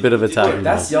was a bit of a tacky.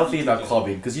 That's the other thing about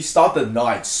clubbing, because you start the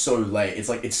night so late. It's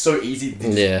like, it's so easy to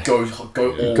Yeah. just go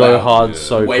all Go out hard Yeah.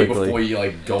 so way quickly. before you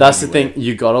like go. That's the anywhere. thing.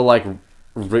 You gotta like,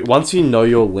 once you know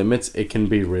your limits, it can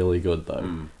be really good though.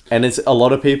 And it's a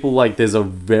lot of people like. There's a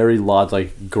very large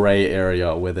like grey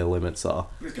area where their limits are.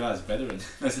 This guy's veteran.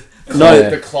 No,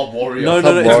 the club warrior. No,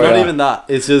 Club it's not warrior. even that.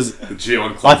 It's just The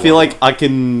G1 I club. feel one. like I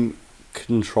can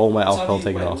control my alcohol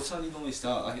taking What off. time do you normally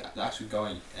start? Like actually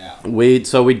going out?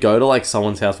 We'd go to like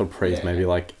someone's house for prees, Yeah. maybe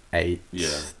like Yeah.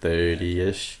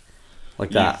 8:30ish,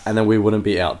 like Yeah. that, and then we wouldn't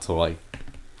be out till like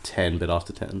 10, bit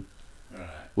after 10. Right.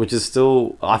 Which is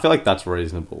still, I feel like that's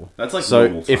reasonable. That's like So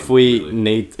normal time, if we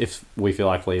really. if we feel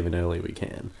like leaving early, we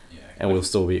can, Yeah. and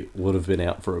would have been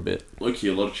out for a bit. Low-key,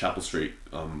 a lot of Chapel Street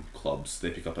clubs, they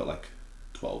pick up at like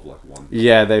 12, like 1.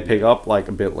 Yeah, they pick up like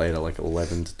a bit later, like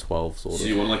 11 to 12 sort So of.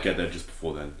 you want to like get there just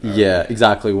before then. Yeah,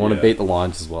 exactly. We want to Yeah. beat the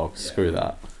lines as well. Yeah. Screw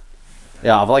that.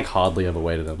 Yeah, I've like hardly ever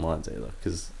waited in lines either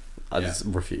because I Yeah. just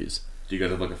refuse. Do you guys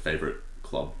have like a favorite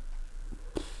club?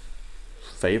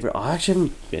 Favorite? I actually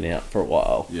haven't been out for a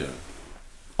while. Yeah.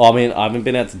 I mean, I haven't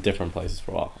been out to different places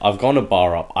for a while. I've gone to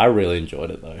Bar Up. I really enjoyed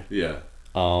it though. Yeah.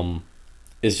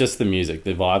 It's just the music.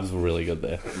 The vibes were really good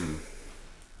there.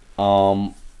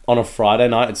 Mm. On a Friday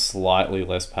night, it's slightly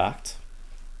less packed,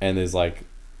 and there's like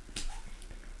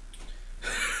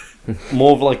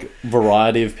more of like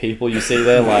variety of people you see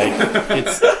there. Like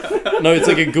it's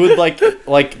like a good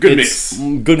Good it's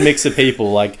mix. good mix of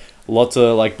people. Like lots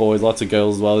of like boys, lots of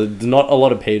girls as well. Not a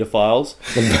lot of pedophiles.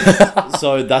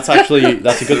 So that's a good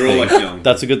They're all, thing. like, young.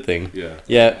 That's a good thing. Yeah.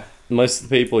 Yeah, most of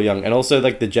the people are young, and also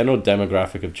like the general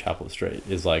demographic of Chapel Street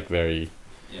is like very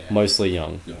Yeah. mostly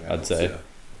young. Young I'd adults, say. yeah.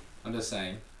 I'm just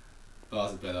saying,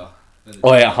 bars are better. Than the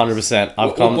Oh yeah, bars. 100%. I've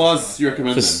What come bars do you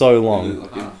recommend for then? so long.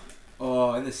 Like,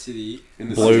 Oh, in the city. in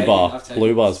the Blue city? Bar. I've taken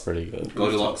Blue Bar's this pretty good.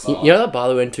 Goldilocks. rooftop bar. You know that bar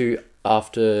we went to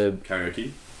after?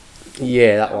 Karaoke.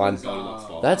 Yeah, that one. Goldilocks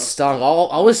bar. That stunk.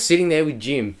 I was sitting there with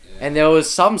Jim, and there was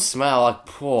some smell like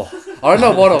poor. I don't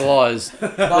know what it was. No,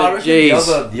 I reckon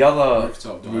Jeez. the other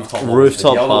Rooftop bar. rooftop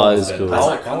Rooftop the other bar one's is better. good. That's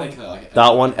That iconic. one- Like, That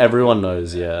one everyone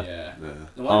knows, yeah. Yeah. Yeah.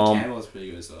 The one Um, in Canberra was pretty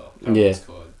good as well. Yeah. It's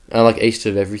called. And like east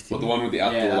of everything. Or the one with the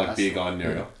outdoor Yeah, like that's beer the garden one.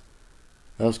 area.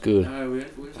 That was good. No, we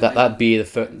went That beer,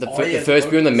 the Oh, yeah, first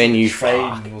beer on the menu.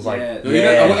 train Fuck. was like, Yeah. No, you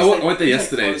know, yeah, I went there It's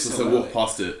yesterday, like so close I to walked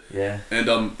past it, yeah.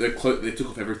 and they took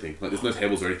off everything. Like there's no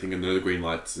tables or anything, and there are the green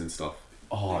lights and stuff.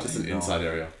 Oh, Just an no. inside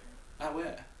area. At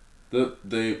where?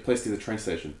 The place near the train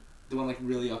station. The one like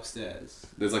really upstairs.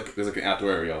 There's like an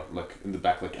outdoor area, like in the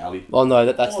back, like alley. Oh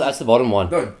no, that's the bottom one.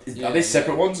 No, are they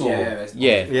separate ones or? Yeah,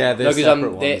 Yeah, no, they're because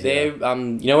separate ones, they're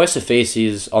you know where Sophia's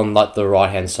is on like the right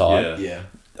hand side. Yeah.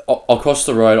 Yeah. Across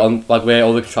the road on like where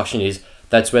all the construction is.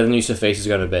 That's where the new Sophia's is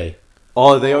going to be.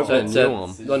 Oh, they opened So, a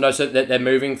new one. no, so they're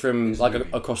moving from like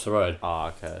across the road.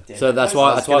 Ah, okay. So that's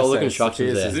why all the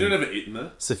construction's Sophia's Has there. anyone ever eaten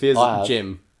there? Sophia's I have.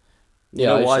 gym. Yeah, You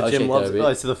know I why checked Jim that loves a bit.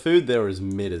 Oh, so the food there is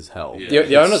mid as hell. Yeah.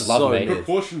 The owners It's love so me. mid.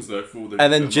 Proportions though for the.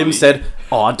 And then the Jim money. said,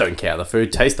 "Oh, I don't care the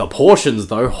food taste, the portions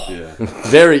though." Yeah.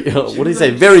 Very, what do you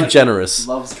say? Very generous.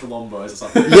 Loves Colombos or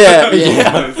something. Yeah,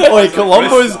 yeah. Wait,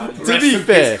 Colombo's. Rest- To be Rest in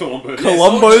fair, peace, Columbus.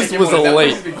 Colombo's was That elite.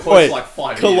 place has been closed Wait, for like 5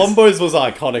 years. Colombo's was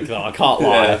iconic though. I can't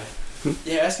lie.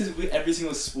 Yeah, that's because every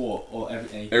single sport or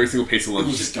everything. Every single piece of We'll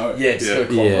lunch. just go. Yeah, just Yeah. go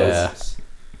Columbus.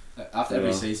 Yeah. After every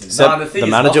Yeah. season. Nah, Except the thing the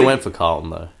is, manager nothing- went for Carlton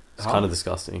though. It's Huh? kind of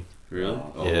disgusting. Really?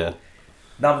 Oh. Yeah.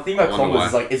 Now the thing about I wonder Columbus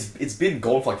is why. like it's been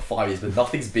gone for like 5 years, but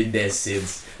nothing's been there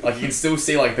since. Like you can still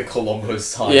see like the Columbus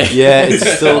sign. Yeah. Yeah, it's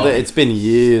still there. It's been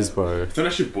years, bro. Don't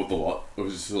actually bought the lot. It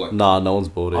was just like. Nah, no one's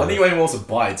bought I don't think it. anyone wants to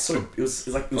buy it. It was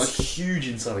Like- huge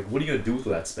inside. Like, what are you gonna do with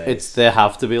that space? It's there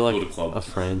have to be Build like a club. a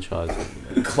franchise.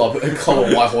 a club of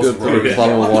White Horse Road.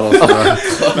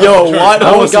 Yo, White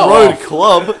I would Horse go Road off.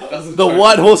 Club, the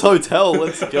White Horse Hotel.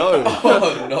 Let's go.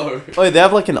 Oh no. Oh, they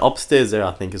have like an upstairs there,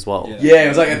 I think, as well. Yeah. Yeah, it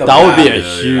was like at the That would be back. a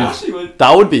Yeah, huge. yeah. Actually, would.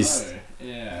 That would be.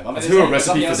 Yeah. It's a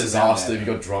recipe for disaster if you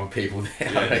got drunk people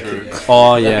there. Yeah, I reckon. true.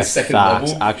 Oh Like a yeah, second facts.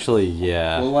 level? Actually,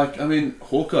 yeah, Well, like I mean,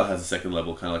 Hawker has a second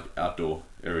level, kind of like outdoor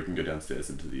area. You can go downstairs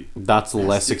into the. that's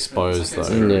less exposed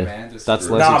though. Yeah. That's Nah,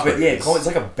 less. Nah, but yeah, exposed. it's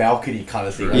like a balcony kind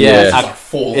of thing. Right? Yeah, It's ac- like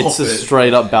fall It's off a it.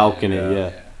 straight up balcony. Yeah.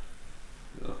 Yeah,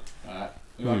 Alright,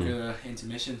 we're going to the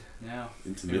intermission now.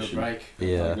 Intermission. Bit of a break.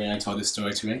 Yeah. Reno told this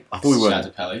story to me. I thought we were- Shout out to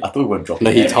Pelly. I thought we weren't dropping.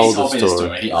 No, he it. told the me the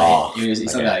story. He was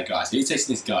okay. not that guy. So he texted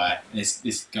this guy, and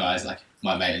this guy's like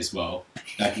my mate as well.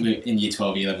 Like we in year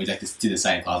 12, year 11, we like did the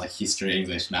same class, like history,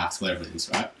 English, maths, whatever it is,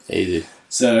 right? Easy.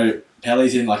 So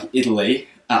Pelly's in like Italy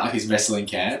at like his wrestling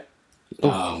camp.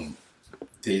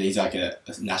 He's like a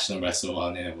national wrestler,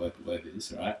 I don't know what it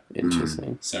is, right?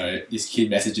 Interesting. So this kid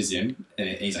messages him, and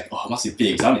he's like, "Oh, it must be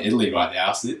big. 'Cause I'm in Italy right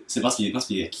now, so it must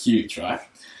be huge, right?"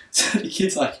 So the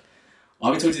kid's like,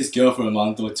 "I've been talking to this girl for a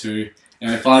month or two,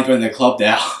 and we're finally going to the club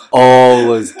now. Oh,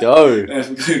 let's go. We're going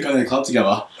to the club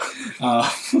together."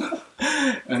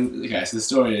 And okay, so the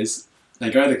story is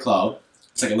they go to the club.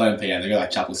 It's like 11 p.m. They go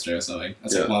like Chapel Street or something.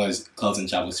 It's like Yeah. one of those clubs in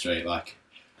Chapel Street, like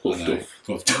Hofdorf.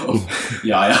 Hofdorf.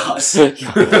 Yeah,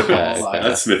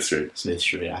 That's Smith Street. Smith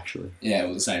Street, actually. yeah,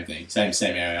 well, the same thing, same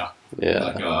area. Yeah.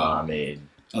 Like, I mean,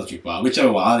 Electric Bar,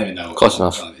 whichever one. I don't even know. What Close one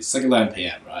enough. it is. It's like 11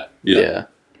 p.m. Right? Yeah.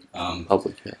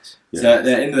 Public. Yes. So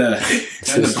they're in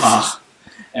the bar,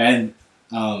 and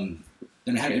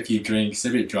they're having a few drinks.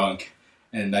 They're a bit drunk,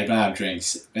 and they run out of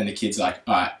drinks. And the kid's like,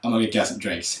 "All right, I'm gonna get some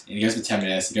drinks." And he goes for 10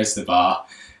 minutes. He goes to the bar,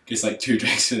 gets like 2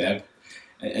 drinks for them,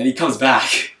 and he comes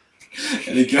back,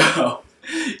 and the girl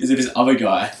is with this other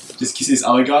guy. Just kisses this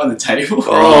other guy on the table.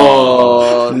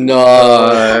 Oh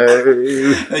no!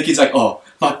 And the kid's like, "Oh,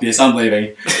 fuck this, I'm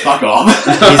leaving. Fuck off."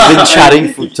 He's been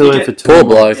chatting to him for 2 Poor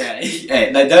months. bloke.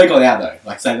 Yeah, they don't go out though.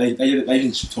 Like, so they've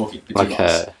been talking for 2 months.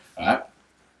 Okay. Right?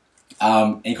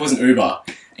 And he calls an Uber,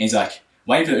 and he's like,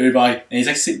 waiting for the Uber, and he's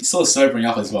like sort of sobering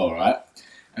up as well, right?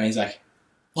 And he's like,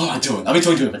 what am I doing? I've been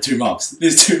talking to him for 2 months.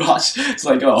 This is too much. It's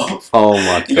like, oh. Oh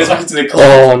my He goes god. back into the club.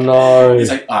 Oh no! He's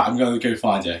like, alright, I'm going to go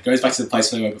find her. Goes back to the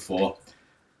place where we were before.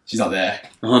 She's not there.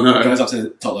 Oh no. Goes up to the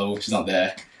top level. She's not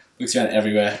there. Looks around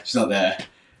everywhere. She's not there.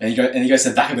 And he goes to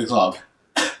the back of the club.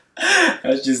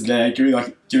 And she's just there. Give me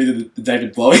the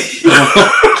David Blowie.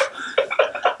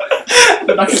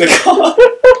 The back of the club.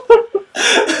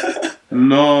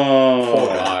 No. poor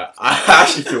guy. I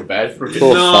actually feel bad for him.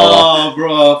 Poor fella. No,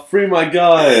 bro. Free my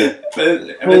guy.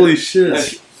 But, Holy shit.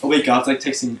 like, a week after, like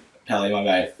texting Pally, my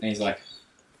mate, and he's like,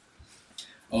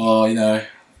 "Oh, you know, it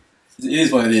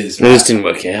is what it is. It Right? just didn't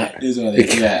work out. It is what it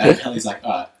is." Yeah, and Pally's like,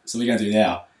 "Alright, so what are you gonna do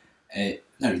now?" And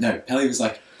no, Pally was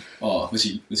like, "Oh, does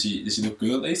she look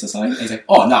good at least or something?" And he's like,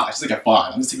 "Oh, no, she's like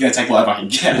fine. I'm just gonna take whatever I can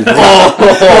get."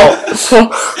 That's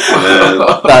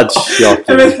And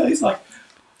shocking. then he's like,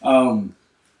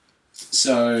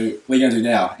 "So what are you gonna do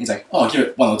now?" He's like, "Oh, give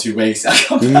it 1 or 2 weeks."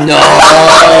 No!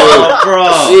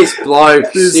 bro. This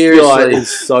bloke, This guy seriously. is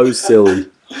so silly.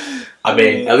 I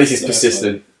mean, at least he's So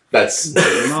persistent. That's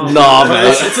Nah, man.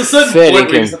 It's a certain Fair point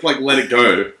where you dinkum. just have to like let it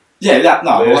go. Yeah,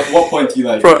 no. At what point do you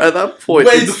like? Bro, at that point,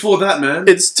 Way it's, before that, man.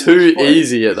 it's too point?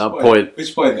 easy at that point.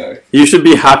 Which point though? You should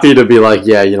be happy to be like,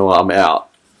 yeah, you know what, I'm out.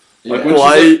 Like Yeah. when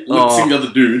Why- she's like, lip oh. sync the other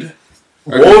dude.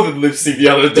 more than lip sync the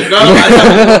other day. No, I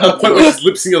have a point where she's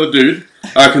lip sync the other dude.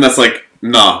 I reckon that's like,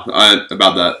 about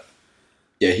that.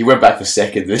 Yeah, he went back for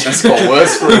second. It just got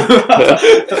worse for him.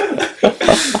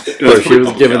 Bro, she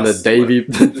was given the David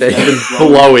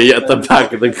Blowie at the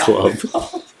back of the club.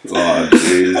 Oh,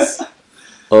 jeez.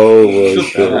 Oh, Feel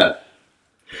shit. bad.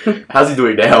 How's he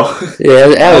doing now?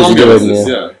 Yeah, How how long is he ago was doing this?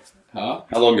 now? Yeah. Huh?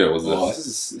 How long ago was Well,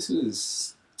 this? this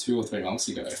was 2 or 3 months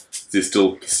ago. Is he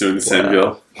still pursuing the same Wow.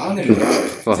 girl? I don't even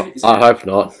know. I hope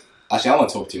not. Actually, I don't want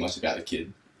to talk too much about the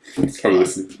kid. Probably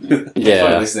listening. Probably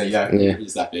Yeah. listening, Yeah.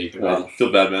 He's that big. Oh,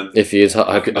 feel bad, man. If he is,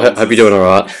 I hope you're doing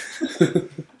alright.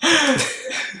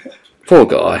 Poor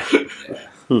guy.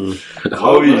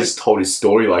 Chloe just told his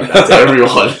story like that to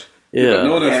everyone. Yeah.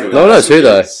 No one knows who No one knows who,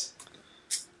 though.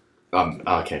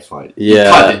 Okay, fine. Cut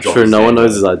Yeah, and drop true. his No name, one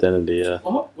knows though. his identity, yeah.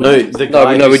 What? No, the No,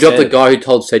 guy no, who we dropped the said- guy who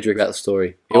told Cedric about the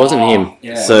story. It wasn't him.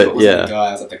 Yeah, So, it wasn't yeah. the guy.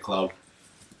 I was at the club.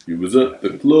 He was at the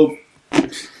club.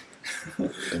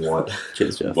 What?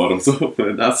 Cheers, Jeff. Bottoms up,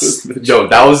 and that's it. Joe,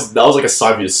 that was like a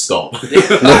sign for you to stop.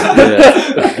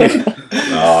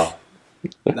 Yeah.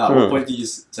 No, at what point do you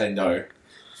just say no?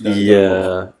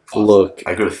 Yeah. Look,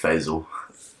 I go to Faisal.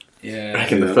 Yeah. I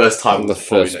reckon the first time The was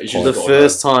probably first not- you should time. the have gone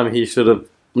first time he should have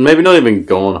maybe not even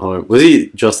gone home. Was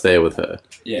he just there with her?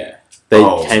 Yeah. They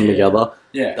Oh, came yeah. together.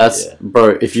 Yeah. That's Yeah.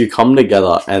 bro. If you come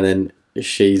together and then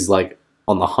she's like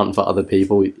on the hunt for other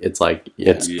people, it's like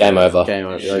it's Yeah. Game over. game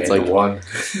over. home. It's like one.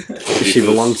 she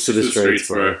belongs to the streets,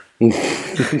 bro.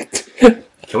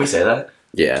 Can we say that?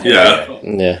 Yeah. Yeah.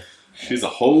 Yeah. She's a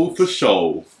hoe for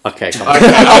show. Okay. Come Okay.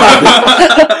 on.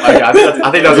 Okay, I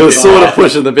think that was a You're bit sort of hard.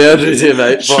 pushing the boundaries here,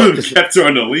 mate. Should But have kept her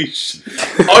on a leash.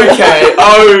 Okay.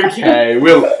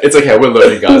 It's okay. We're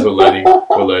learning, guys. We're learning.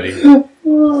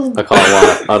 I can't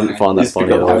lie. I didn't find that Just funny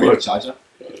pick at up Have all. you got a charger?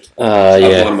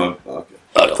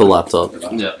 Yeah. The laptop.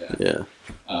 Yeah.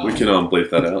 Yeah. We can bleep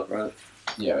that out, right?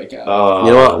 Yeah, we can. You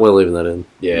know what? We're leaving that in.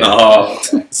 Yeah. No.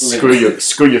 Screw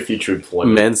your future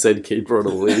employment. Man said keep her on a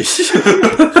leash.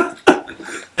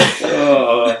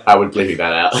 I would bleep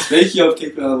that out. Speaking of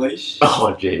keeping on a leash,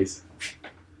 Oh jeez.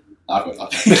 I've got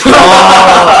nothing.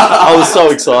 I was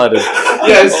so excited.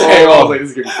 Yeah, same. I was like, this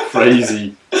is gonna be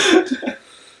crazy.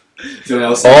 Is anyone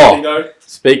else Oh. anything though?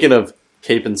 Speaking of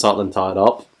keeping something tied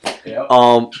up, Yeah.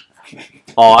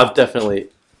 I've definitely.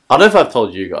 I don't know if I've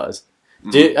told you guys.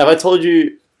 Have I told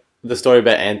you the story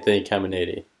about Anthony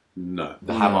Caminiti, No.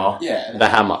 The hammer. Yeah. the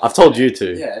Hammer? I've told you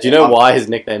too. Yeah, Do you know why his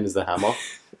nickname is the Hammer?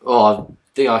 Oh, I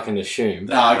think I can assume.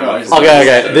 Nah, go.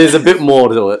 Okay. There's a bit more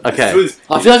to it. Okay.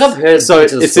 I feel like I've heard. So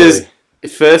bits of the it's his story.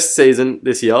 first season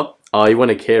this year. He went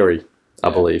to Carey, I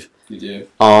Yeah. believe. You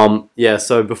do. Yeah.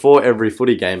 So before every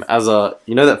footy game,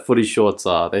 you know that footy shorts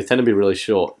they tend to be really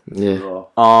short. Yeah.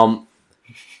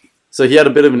 So he had a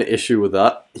bit of an issue with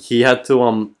that. He had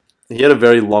a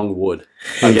very long wood.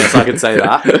 I guess I could say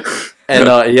that.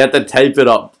 And he had to tape it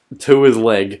up to his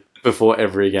leg before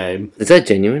every game. Is that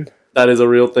genuine? That is a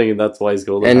real thing, and that's why he's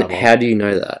called the And Hammer. how do you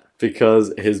know that?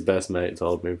 Because his best mate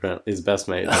told me. Apparently, his best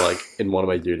mate is like in one of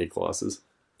my uni classes.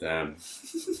 Damn.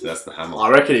 That's the hammer. I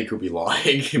reckon he could be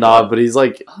lying. Nah, but he's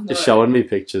like no. showing me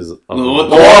pictures. Of No, him. what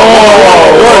the-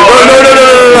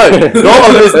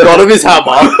 No, not of his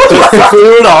hammer. Just to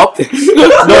clear it up.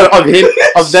 No,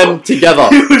 of them together.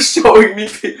 He was showing me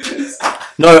pictures.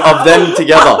 No, of them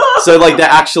together. So like they're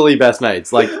actually best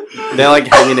mates. Like they're like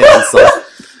hanging out and stuff.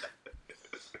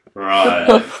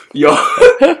 Right. Yo.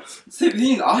 See, the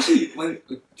thing is, actually,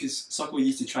 because soccer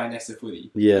used to train next to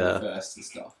footy. Yeah. First and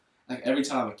stuff. Like every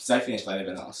time, because they finish later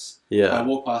than us. I Yeah.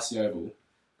 walk past the oval,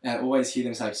 and I always hear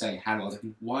them saying Hammer. I was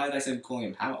like, why are they calling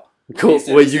him Hammer? Cool.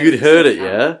 Instead Well, of you saying could heard it,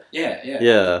 Hammer. yeah. Yeah.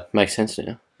 Yeah. Makes sense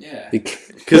now. Yeah.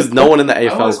 Because no one in the I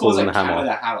AFL always calls him like the Cammer hammer.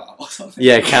 the Hammer or something.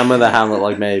 Yeah, Cammer the hammer.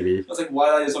 Like maybe I was like,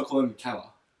 why do they just not call him Cammer?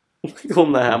 call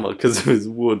him the hammer because of his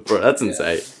wood, bro. That's Yeah.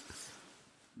 insane.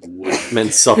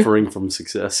 Meant suffering from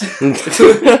success.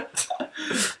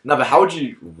 No, but how would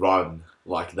you run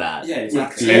like that? Yeah,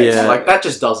 exactly. Yeah. Like that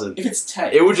just doesn't. If it's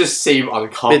tape, It would just seem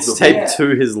uncomfortable. It's taped Yeah. to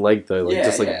his leg though, like Yeah,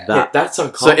 just like yeah. Yeah, that. that's So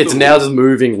uncomfortable. it's now just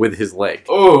moving with his leg.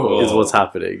 Oh, Is what's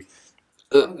happening.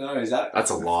 I don't know, is that? that's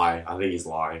a lie. I think he's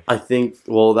lying. I think.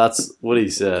 Well, that's what he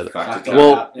said. Fact Back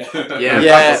Well, it up. Yeah,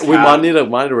 Yeah, factual we cap. might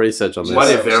need to research on We might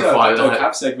this. need to verify Sure, that.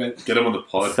 cap segment. Get him on the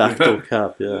pod. Factual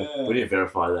cap. Yeah. We need to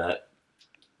verify that.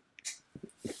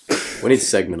 We need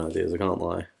segment ideas. I can't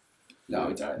lie. No,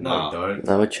 we don't. No, we don't.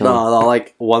 No, we're chilling. No,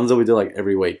 like ones that we do like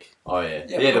every week. Oh yeah,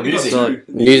 Yeah, yeah. The but we got music.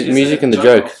 two. Music and the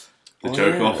Joke joke. off. The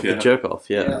joke off, yeah. The jerk off.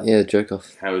 Yeah. Yeah. Yeah, joke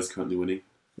off. How is currently winning?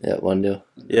 Yeah, 1-0.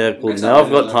 Yeah. Cool. Next Now time I've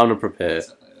we do got that. time to prepare. Next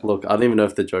time we do that. Look, I don't even know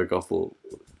if the joke off will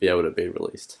be able to be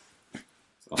released.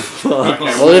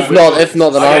 Well, if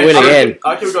not, then I win again.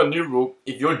 I think we've got a new rule.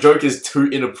 If your joke is too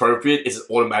inappropriate, it's an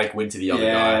automatic win to the other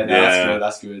guy. Yeah,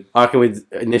 that's good. How can we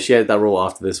initiate that rule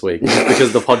after this week?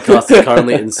 Because the podcast is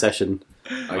currently in session.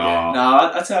 Okay.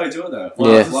 No, that's how we do it though.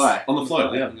 Yeah. Why? On the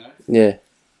fly, yeah. Yeah.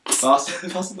 Fast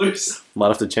and loose. Might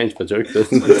have to change my joke then.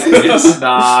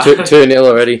 Nah. 2-0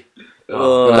 already.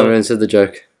 Oh. I haven't even said the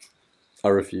joke. I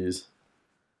refuse.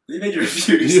 What do you mean you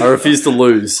refuse? I refuse to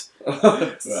lose.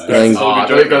 Right. Going-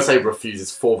 Don't go say refuse.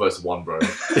 It's 4 versus 1, bro.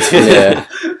 Yeah.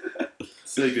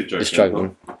 It's a good joke. Just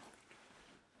struggling.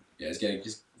 Yeah, just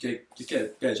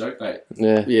get a joke, mate.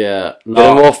 Yeah. Yeah. Get a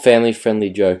No. more family-friendly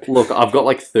joke. Look, I've got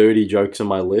like 30 jokes on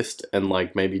my list, and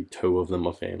like maybe 2 of them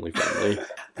are family friendly.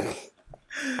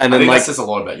 And I then think like that says a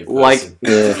lot about your person. like, to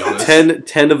be honest.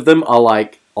 10 of them are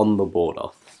like on the border.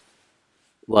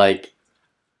 Like,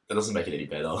 That doesn't make it any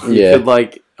better. you Yeah. could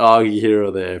like argue here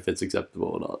or there if it's acceptable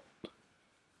or not.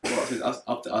 Well, it's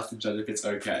up to us to judge if it's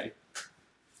okay.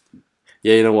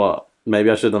 Yeah, you know what? Maybe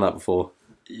I should have done that before.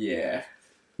 Yeah.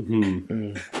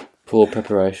 Poor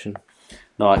preparation.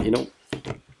 No, you know,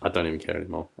 I don't even care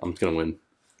anymore. I'm just gonna win.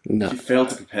 No. If you fail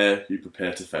to prepare, you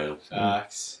prepare to fail.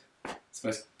 Facts. It's the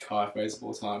most Kai phrase of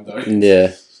all time, though.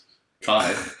 Yeah.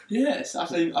 Kai. Yes,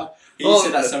 after he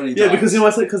said that so many times. Yeah, because you know I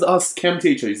said because our chem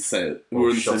teacher used to say it. We were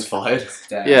in the Shots same fired.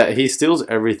 Damn. Yeah, he steals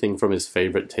everything from his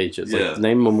favorite teachers. Like, Yeah.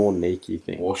 name a more sneaky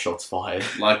thing. More shots fired.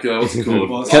 like what's it called?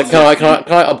 Well, Can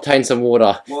I obtain some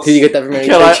water? What's- Did you get that from any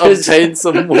Can I teachers? obtain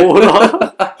some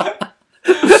water?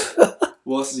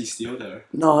 What else does he steal, though?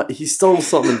 No, he stole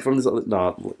something from this other...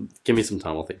 No, give me some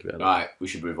time, I'll think about it. Alright, we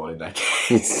should move on in that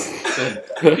case.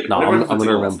 No, I'm going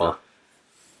to remember.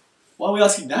 Why are we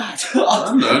asking that? I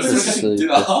don't know. That's a silly Do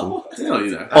that. Yeah,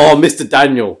 you know. Oh, Mr.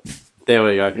 Daniel. There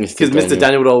we go. Mr. Because Mr. Daniel.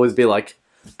 Daniel would always be like,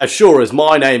 as sure as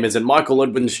my name isn't Michael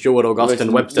Edwin Stewart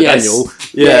Augustine Webster Yes. Daniel.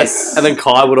 Yes. And then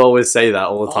Kai would always say that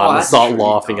all the time and that's start true, he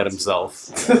laughing at does. himself.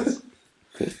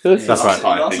 That's That's right.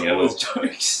 Kai That's thing all ever. his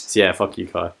jokes. So yeah, fuck you,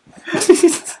 Kai.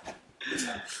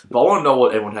 But I want to know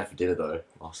what everyone had for dinner, though,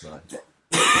 last night.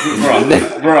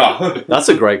 Bruh. That's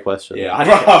a great question. Yeah, I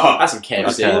had some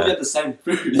KFC. We all get the same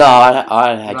food. No,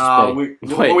 I had Nah, to we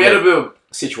Wait, had yeah. a bit of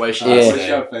situation Yeah. What's yesterday.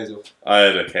 your Faisal? I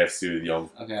had a KFC with Yom.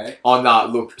 Okay. Oh, nah,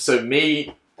 look, so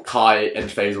me, Kai, and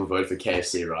Faisal voted for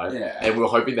KFC, right? Yeah. And we were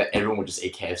hoping that everyone would just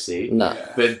eat KFC. No.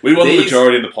 Yeah. But We won the these-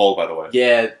 majority in the poll, by the way.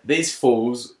 Yeah, these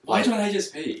fools. Why Like, do you want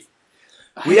HSP?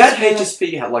 we had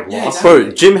HSP like Yeah, last exactly.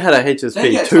 Bro, Jim had a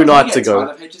HSP 2 nights ago.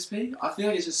 Of HSP? I feel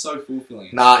like it's just so fulfilling.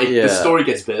 Nah, Yeah. the story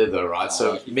gets better though, right?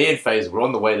 So Oh. me and Faisal, we're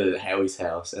on the way to Howie's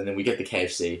house, and then we get the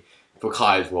KFC for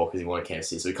Kai as well because he wanted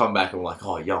KFC. So we come back and we're like,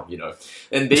 oh, yum, you know.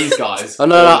 And these guys. Oh,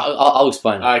 no, I'll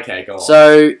explain. Okay, go on.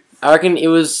 So, I reckon it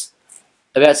was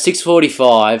about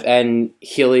 6:45 and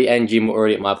Hilly and Jim were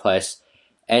already at my place.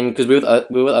 And because we were the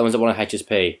ones that wanted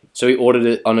HSP. So we ordered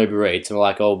it on Uber Eats and we're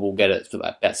like, oh, we'll get it for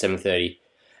about 7:30.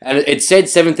 And it said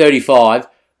 7:35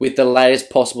 with the latest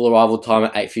possible arrival time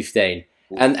at 8:15.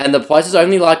 And the place is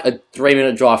only like a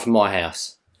 3-minute drive from my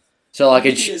house. So like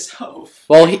it's... yourself.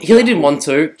 Well, Hilly didn't want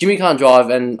to. Jimmy can't drive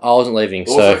and I wasn't leaving.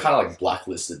 We're also So kind of like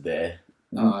blacklisted there.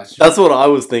 Oh, that's That's what I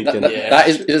was thinking. that, Yeah. that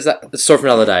is a story for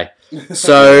another day.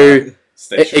 So...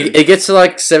 Stay tuned. It gets to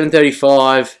like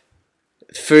 7:35.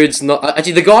 Food's not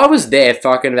actually. The guy was there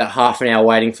fucking about half an hour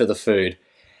waiting for the food,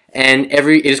 and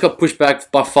it just got pushed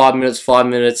back by 5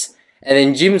 minutes, and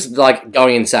then Jim's like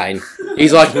going insane.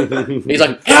 He's like,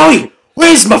 Howie,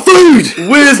 where's my food?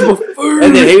 Where's my food?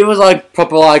 And then he was like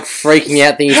proper like freaking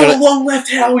out, thinking How long left,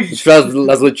 Howie? that's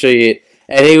literally it.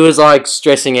 And he was like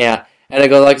stressing out, and I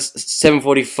got like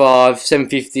 7:45,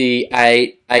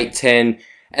 7:58, 8:10.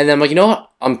 And then I'm like, you know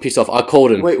what? I'm pissed off. I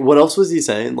called him. Wait, what else was he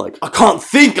saying? Like, I can't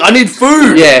think. I need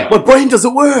food. Yeah. My brain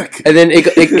doesn't work. And then it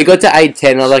got to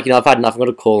 8:10. And I was like, you know, I've had enough. I'm going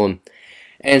to call him.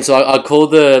 And so I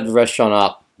called the restaurant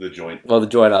up. The joint. Well, the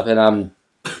joint up. And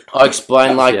I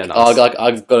explained, like, Yeah, nice.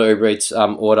 I've got an Uber Eats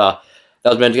order that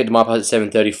was meant to get to my place at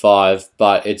 7:35,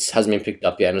 but it hasn't been picked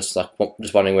up yet. And it's like,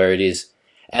 just wondering where it is.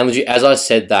 And legit, as I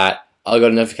said that, I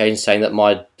got a notification saying that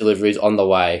my delivery is on the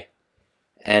way.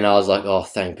 And I was like, oh,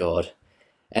 thank God.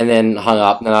 And then hung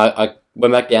up, and then I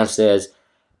went back downstairs,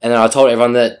 and then I told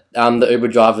everyone that the Uber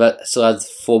driver still has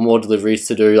 4 more deliveries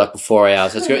to do, like, for 4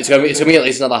 hours. So it's gonna be at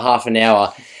least another half an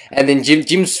hour. And then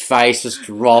Jim's face just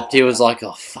dropped. He was like,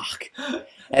 oh, fuck.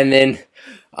 And then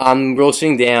we're all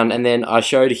sitting down, and then I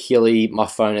showed Hilly my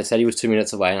phone. It said he was 2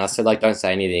 minutes away, and I said, like, don't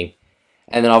say anything.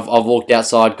 And then I've walked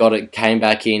outside, got it, came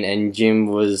back in, and Jim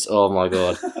was, oh, my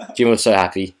God. Jim was so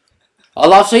happy. I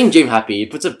love seeing Jim happy. He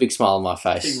puts a big smile on my I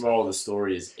think face. the moral of the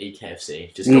story is eat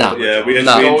KFC. Just No. go with Yeah, it. we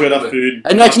No. enjoyed our food.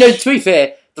 And actually, no, to be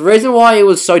fair, the reason why it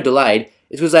was so delayed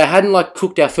It's because they hadn't like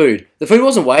cooked our food. The food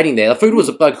wasn't waiting there. The food was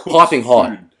like piping hot.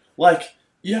 Food. Like,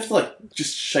 you have to like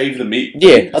just shave the meat.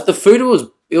 Yeah, like the food was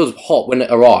hot when it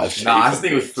arrived. Nah, I just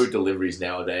think with food deliveries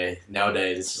nowadays,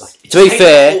 it's just like To be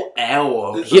fair, a whole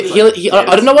hour.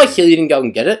 I don't know why Healy didn't go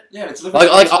and get it. Yeah, it's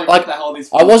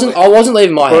I wasn't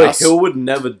leaving my Bro, house. Hill would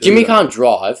never do Jimmy that. can't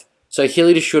drive, so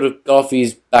Healy just should have got off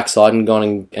his backside and gone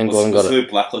and got it. Was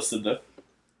blacklisted though?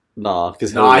 Nah,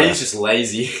 because He's just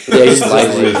lazy. Yeah, he's just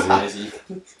lazy.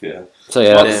 Yeah. So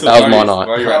yeah, Well, that so was where my are you- night.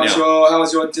 where are you right now? How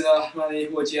was your dinner, Manny?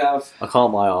 What'd you have? I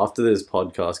can't lie. After this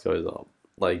podcast goes up,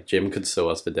 like Jim could sue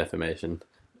us for defamation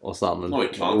or something. No, he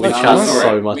can't. We No, chat no,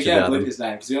 so no. much We can't about bleep him. his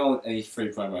name because we don't want any free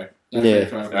promo. No Yeah.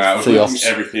 free promo. Alright, Free we'll off. do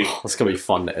everything. It's gonna be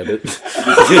fun to edit.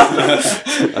 Yeah,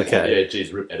 Okay.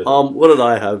 jeez, rip edit. What did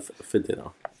I have for dinner?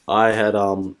 I had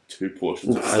 2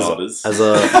 portions of starters. as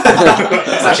a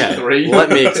It's actually 3. Let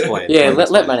me explain. Yeah, me let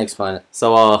explain. man explain it.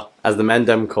 So as the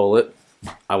Mandem call it,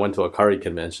 I went to a curry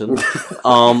convention.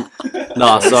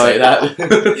 Nah, so Say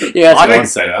that. Yeah, I that's can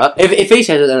say that. if he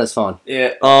says it, then it's fine.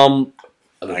 Yeah.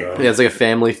 Yeah, it's like a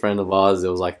family friend of ours. It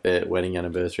was like their wedding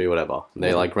anniversary, whatever. And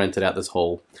they like rented out this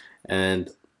hall, and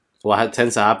what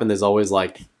tends to happen, there's always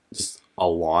like just a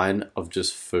line of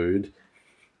just food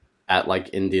at like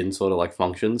Indian sort of like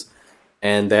functions,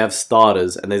 and they have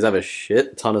starters, and they have a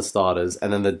shit ton of starters,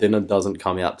 and then the dinner doesn't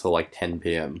come out till like 10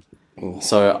 p.m.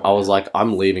 So I was like,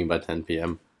 I'm leaving by 10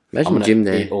 p.m. I'm Imagine gonna Jim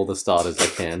there. eat all the starters I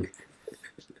can.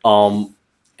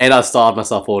 And I starved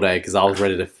myself all day because I was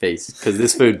ready to feast. Because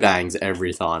this food bangs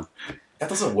every time. That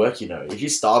doesn't work, you know. If you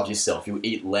starved yourself, you'll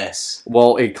eat less.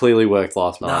 Well, it clearly worked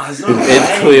last night. Nah, there's no It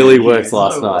way. clearly worked There's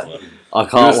last no night. way. I You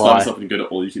can't just start lie. something good at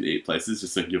all you can eat places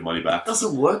just so you can give money back. It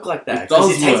doesn't work like that. It 'cause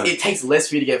does takes, work. it takes less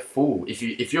for you to get full.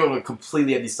 If you're on a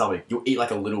completely empty stomach, you'll eat like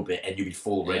a little bit and you'll be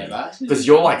full already. Because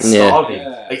you're like Yeah. starving.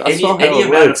 Yeah. Like That's any not how it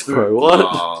amount works, of food. bro. What?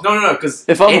 Nah. No. Because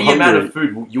If I'm any amount of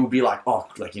hungry- food, you'll be like, oh,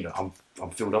 like I'm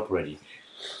filled up already.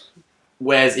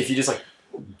 Whereas if you just like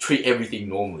treat everything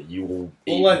normally, you will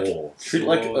eat like, more. Treat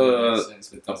like a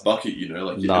bucket, you know?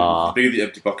 Like, Nah. the bigger the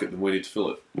empty bucket, the more you need to fill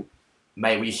it.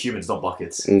 Mate, we humans, not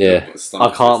buckets. Yeah. I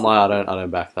can't lie. I don't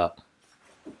back that.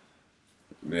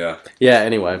 Yeah. Yeah.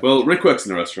 Anyway. Well, Rick works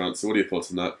in a restaurant, so what are your thoughts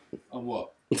on that? On what?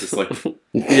 Just like...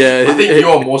 Yeah. I think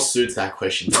you're more suited to that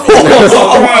question.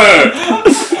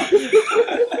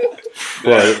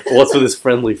 Bro, what's with this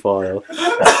friendly fire?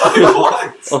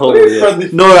 What? Oh yeah.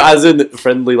 No, as in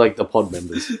friendly, like the pod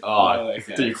members. Oh,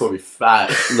 okay. so you call me fat.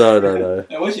 No.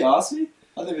 Hey, what'd you ask me?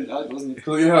 I wasn't.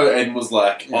 Because you know how Ed was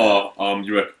like, Yeah.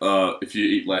 you work, if you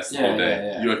eat less the whole day,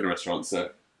 Yeah. you work in a restaurant, so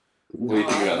what do you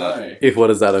think about that? If what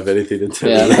does that have anything to do?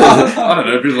 Yeah. with it? I don't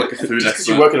know, if you're like a food Just because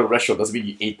expert. you work in a restaurant doesn't mean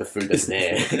you eat the food that's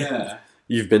there. Yeah.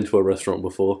 You've been to a restaurant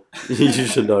before. You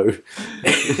should know.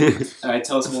 Alright,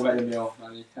 tell us more about your meal,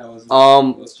 Manny. How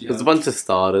was it? There's a bunch of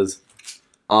starters.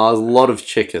 A lot of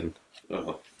chicken.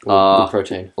 Uh-huh. Good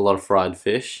protein. A lot of fried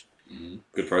fish.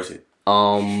 Good protein.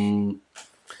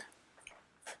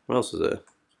 What else was there?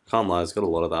 Can't lie, it's got a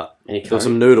lot of that. Any There were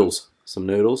some noodles. Some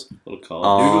noodles. A little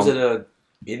carb. Noodles at a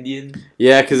Indian.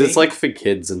 Yeah, because it's like for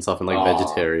kids and stuff and like Oh.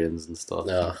 vegetarians and stuff.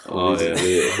 No. Oh,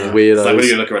 yeah. Weird, It's like when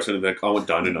you weirdos. go to like a restaurant and they're like, I want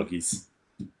dino nuggies.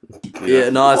 Yeah,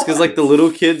 no, it's because like the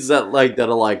little kids that are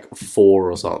like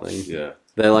 4 or something. Yeah.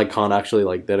 They like can't actually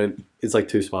like they don't. It's like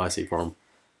too spicy for them.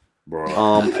 Bro.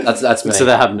 That's me. So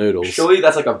they have noodles. Surely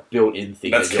that's like a built-in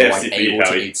thing That's that you're KFC like for you, able to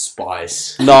Howie. eat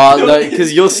spice. No,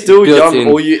 because you're still Built young. in.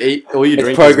 All you eat, all you It's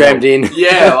drink, programmed in.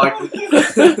 Yeah,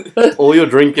 like all you're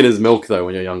drinking is milk though.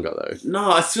 When you're younger though.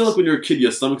 No, I feel like when you're a kid,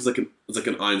 your stomach is like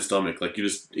an iron stomach. Like you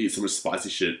just eat so much spicy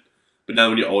shit. But now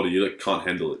when you're older, you like can't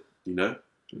handle it. You know?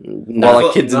 No, Well,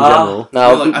 like kids in Nah. general.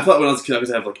 no. I felt like when I was a kid, I could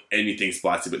have like anything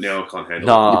spicy, but now I can't handle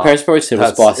Nah. Your parents probably said it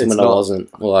was That's- spicy it's when I not- wasn't.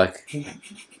 Or like, it.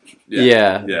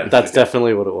 Yeah, that's okay.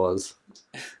 definitely what it was.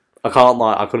 I can't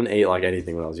lie. I couldn't eat like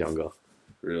anything when I was younger.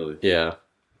 Really. Yeah,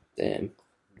 damn.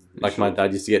 like my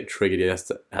dad used to get triggered. He had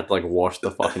to like wash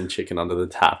the fucking chicken under the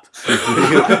tap.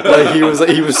 Like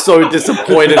he was so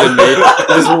disappointed in me.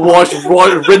 Just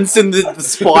rinsing the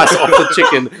spice off the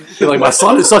chicken. He's like, my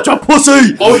son is such a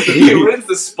pussy. oh, he rinsed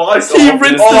the spice. He off.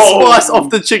 rinsed the spice off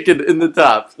the chicken in the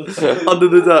tap, under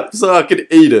the tap, so I could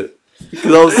eat it.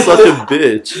 Because I was such a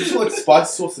bitch. Just like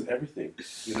spicy sauce and everything.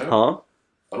 You know? Huh?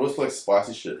 I always feel like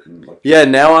spicy shit. And, like, Yeah,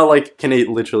 now I like can eat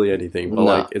literally anything, but Nah.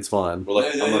 like it's fine. well,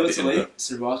 like, I'm not getting that.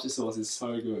 Sriracha sauce is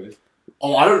so good.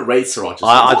 Oh, I don't rate siracha.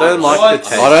 I don't like What? the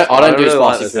taste. I don't do really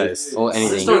like spicy the food taste. or I just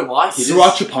anything. don't like it.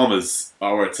 Sriracha palmers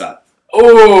are where it's at. Oh,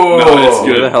 No, it's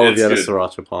Where good. the hell have It's you had a good.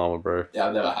 sriracha palmer, bro? Yeah,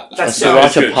 I've never had that. That's A No,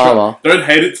 it's sriracha good. parma. Don't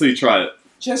hate it till you try it.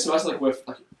 Just sriracha like with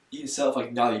like you can sell it for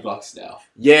like $90 now.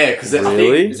 Yeah, because I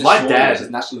Really? think my dad. It's a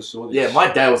national shortage. Yeah, my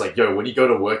dad was like, "Yo, when you go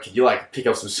to work, can you like pick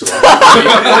up some sauce?"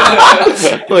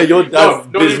 Well, your dad's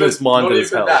business minded not as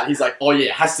even hell. that. He's like, "Oh yeah,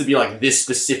 it has to be like this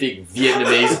specific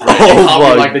Vietnamese brand. Oh It can't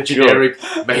my be like the God. generic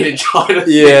made in China."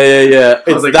 Yeah.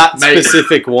 I was It's like, that mate.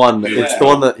 specific one. It's Yeah. the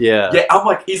one that, yeah. Yeah, I'm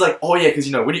like, he's like, "Oh yeah, because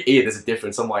you know when you eat it, there's a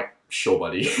difference." I'm like, "Sure,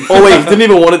 buddy." Oh wait, he didn't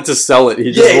even want it to sell it.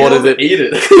 He just he wanted doesn't it. eat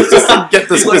it. Just to get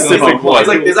the He's like, specific "Oh, one. he's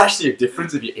like, "There's actually a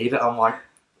difference if you eat it." I'm like,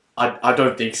 I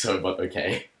don't think so, but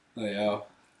okay. Oh yeah.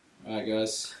 Alright,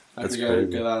 guys. That's Go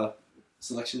crazy. our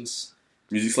selections.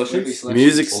 Music Weekly selections? selections.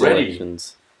 Music Already?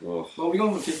 selections. Oh. Well, we're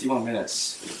going for 51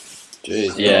 minutes.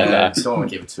 Jeez. Yeah, Yeah. Max. Don't want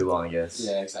to keep it too long, I guess.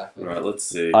 Yeah, exactly. Alright, let's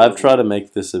see. I've tried to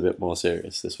make this a bit more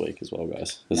serious this week as well,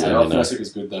 guys. Just so Yeah, you our know. first week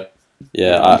was good though.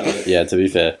 Yeah, to be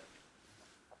fair.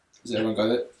 Has everyone got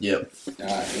it? Yep.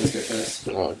 Alright, let's go first.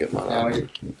 I'll get mine Now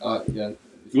out. yeah.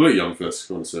 We'll let Young first.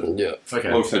 Go on, sir. Yeah. Okay.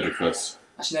 Oh, Cedric first.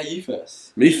 Actually, now you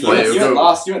first. Me Wait, first? we'll You went go-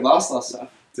 last. You went last time.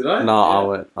 Did I? No, I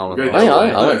went. Go last. this way. I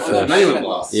went Oh, no, first. no, you went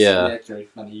last. Yeah. Yeah, true.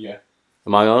 None of you go.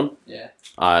 Am I on? Yeah.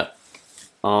 Alright.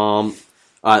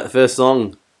 Alright, the first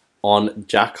song on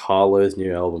Jack Harlow's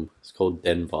new album. It's called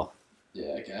Denver. Yeah,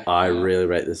 okay. I really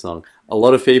rate this song. A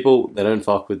lot of people they didn't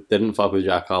fuck with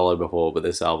Jack Harlow before, but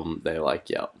this album they're like,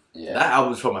 yeah. Yeah. That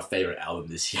album's probably my favorite album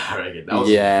this year, I reckon. That was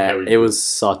Yeah, very it was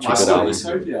such a I good saw album.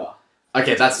 Utopia.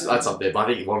 Okay, that's up there, but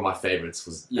I think one of my favorites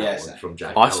was that Yes. one from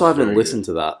Jack. I That still was haven't very listened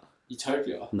to that.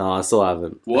 Utopia. No, I still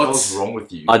haven't. good. What was wrong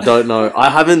with you? I don't know. I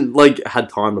haven't had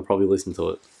time to probably listen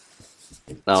to it.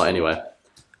 No, anyway.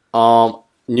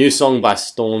 New song by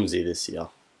Stormzy this year,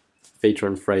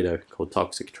 featuring Fredo, called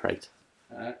Toxic Trait.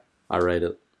 Alright. I rate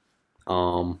it.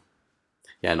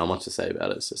 Yeah, not much to say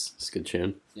about it. It's a good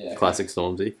tune. Yeah. Okay. Classic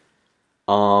Stormzy.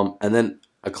 And then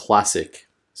a classic.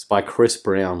 It's by Chris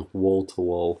Brown, Wall to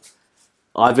Wall.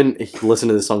 I've been listening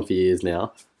to this song for years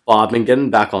now, but I've been getting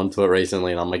back onto it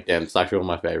recently, and I'm like, damn, it's actually one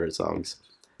of my favorite songs.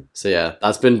 So yeah,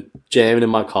 that's been jamming in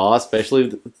my car, especially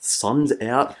the sun's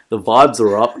out, the vibes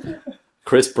are up.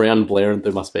 Chris Brown blaring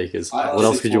through my speakers. What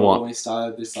else could you want? When we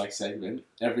started this segment,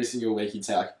 every single week you'd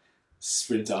say like,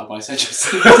 Sprinter by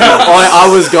Central I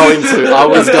was going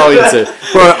to.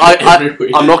 Bro, Every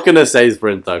week. I'm not going to say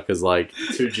Sprint though, because like,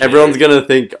 Too generic. everyone's going to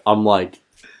think I'm like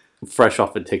fresh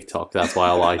off of TikTok. That's why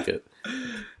I like it.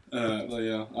 Well,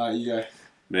 yeah. Alright, you go.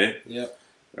 Me? Yep.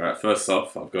 Alright, first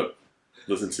off, I've got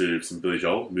listened to some Billy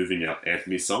Joel, Moving Out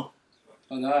Anthony's song.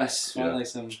 Oh, nice. Finally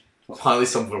some... Finally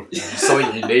something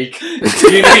unique.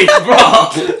 Unique, bro!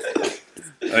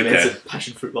 Okay. Man said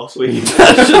passion fruit last week.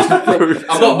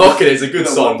 I'm not knocking it, it's a good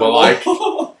song, but like...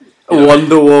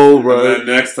 Wonderwall, And bro. then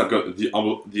next, I've got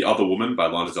The Other Woman by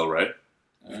Lana Del Rey.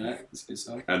 Alright, that's a good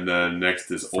song. And then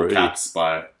next is All Free. Caps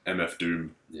by MF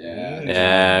Doom. Yeah.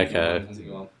 Yeah, okay. That's a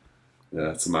good one. Yeah,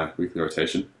 that's my weekly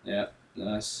rotation.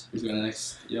 Nice. Who's going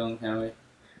next? Young, Howie?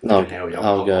 No, Howie,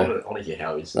 I'll go. I want to hear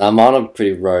Howie's. Mine are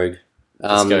pretty rogue.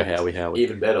 Let's go Howie.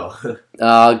 Even better.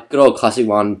 Good old classic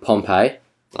one, Pompeii.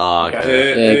 Ah,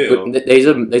 okay. Yeah, good.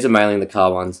 These are mainly the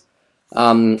car ones.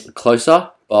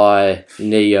 Closer by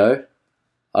Neo.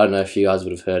 I don't know if you guys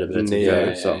would have heard of it. It's a Neo. very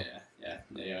Yeah, good song. yeah.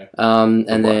 Neo. And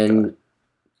black then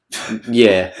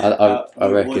yeah, I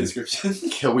What reckon. description?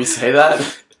 Can we say that?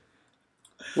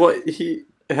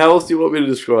 How else do you want me to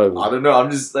describe I it? don't know, I'm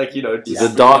just like, you know...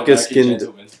 The darkest skinned-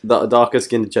 Gentleman. The darker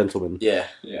skinned gentleman. Yeah.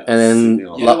 Yeah. And then You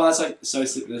know You know the one that's like so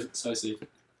sick, so sick.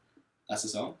 That's the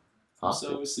song. Huh? I'm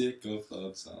so sick of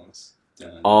love songs.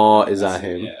 Dun. Oh, is that That's it,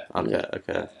 him? Yeah.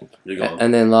 Okay. You go on.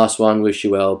 and then last one, Wish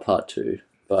You Well Part 2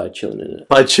 by Chillin' In It.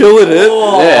 By chilling it.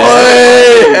 Oh,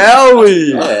 Hey,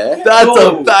 Howie! Yeah. That's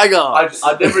Whoa. a banger.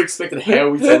 I never expected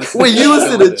Howie to listen Wait, you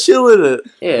listen to chilling it?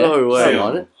 Yeah. No way. I don't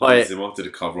mind it. Hans Wait. Zimmer did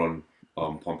a cover on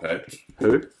Pompeii.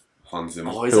 Who? Hans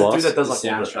Zimmer. Oh, is Who that else? dude that does like The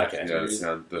all the... soundtrack. Okay. Yeah, the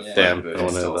sound. Yeah. Damn, the I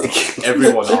wanna know that.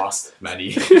 Everyone asked,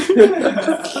 Manny.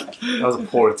 That was a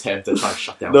poor attempt at trying to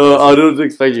shut down. No, I didn't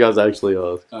expect you guys to actually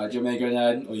ask. Do you want me to go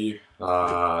now or you?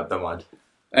 Don't mind.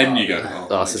 And you go.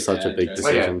 Oh, this is such a big Okay.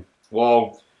 decision.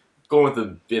 Well, going with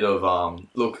a bit of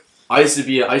look, I used to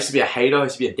be a hater, I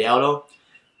used to be a doubter,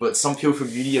 but some people from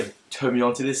uni have turned me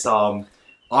on to this.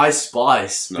 Ice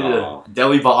Spice, bit No. of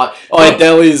Deli by Oh, yeah,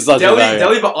 Deli is such a banger.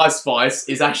 Deli by Ice Spice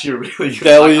is actually really good.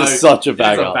 Deli Like, is such a it's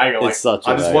banger. a banger. Like, It's such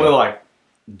a I just banger. want to like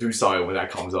do something when that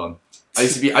comes on. I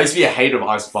used to be a hater of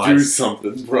Ice Do Spice.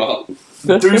 something, bro.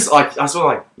 Do like I just want to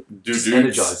like Do just dudes.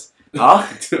 energize. Huh?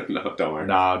 No, don't worry.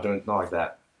 Nah, don't not like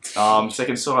that.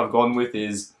 Second song I've gone with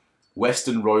is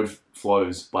Western Road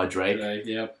Flows by Drake.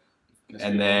 Yep. That's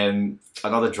And good. then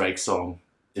another Drake song,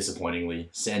 disappointingly,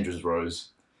 Sandra's Rose.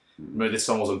 Remember this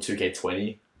song was on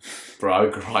 2K20? Bro, I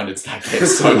grinded to that game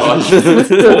so much. What was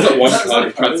that one card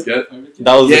you tried to get?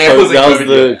 That was Yeah, it was the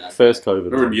COVID, first I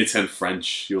remember in COVID. year 10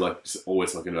 French, you were like just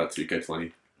always talking about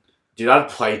 2K20. Dude, I'd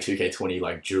play 2K20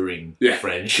 like during Yeah.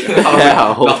 French.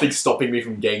 How? Nothing's stopping me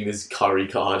from getting this Curry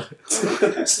card.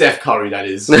 Steph Curry, that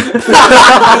is.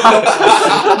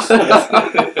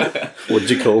 What'd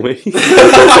you call me?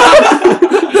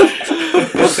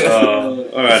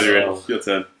 Alright, Rick, your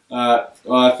turn.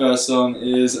 My first song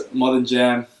is Modern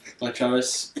Jam by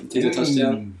Travis. Teaser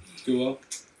touchdown. Good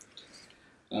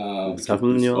well. What's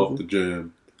happening in your Off the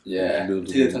jam. Yeah,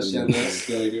 Teaser touchdown. That's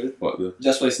very good. What the?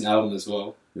 Just released an album as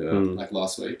well, Yeah. like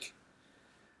last week.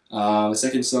 The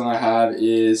second song I have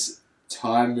is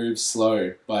Time Moves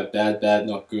Slow by Bad Bad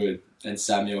Not Good and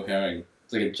Samuel Herring.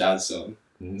 It's like a jazz song.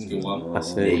 It's a good one. I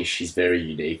see. Niche, she's very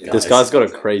unique. This guy's got a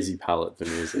crazy palette for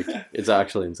music. It's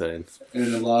actually insane. And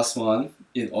then the last one,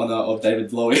 in honor of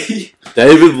David Blowie,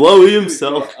 David Blowie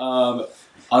himself.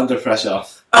 Under Pressure.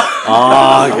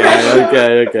 Ah,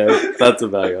 okay. That's a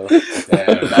banger.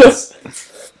 Yeah,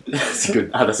 that's a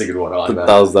good. That's a good one. I like That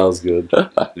that. was good.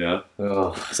 Yeah.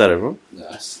 Oh. Is that everyone?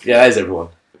 Nice. Yeah, that is everyone.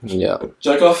 Yeah.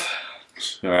 Joke off.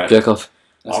 Alright. Jerk off.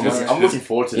 Let's I'm go. looking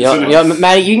forward to this. Yeah, yeah,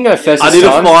 Matty, you can go first. I this need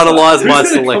to time. finalize my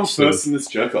Who's gonna come selection. first in this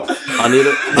jerk off? I need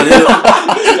to.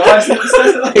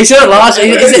 He said it last.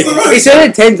 He said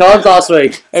it 10 times last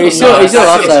week, and he still It's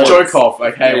last time. joke off,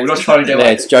 okay? We're not trying to get Yeah,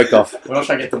 like, it's joke off. we're not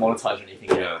trying to get demonetized or anything.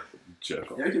 Yeah.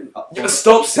 Jerk off. Yeah,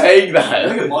 stop saying I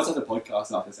think that. it might have the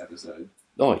podcast after this episode.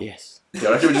 Oh yes. Yeah,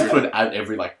 I reckon we just put an ad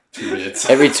every like 2 minutes.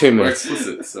 Every 2 We're minutes.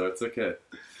 explicit, so it's okay.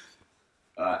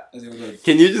 Alright, let's go.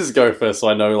 Can you just go first so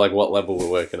I know like what level we're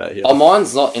working at here? Oh,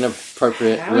 mine's not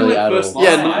inappropriate How really did at first all.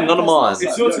 Yeah, Mine. none of mine.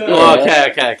 It's your turn. Yeah. Oh,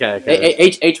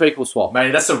 okay. Each week we'll swap.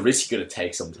 Man, that's a risk you're gonna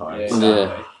take sometimes.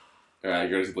 Yeah. Alright,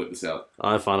 you're going to bleep this out.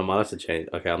 I find I might have to change.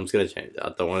 Okay, I'm just gonna change it. I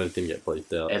don't want anything to get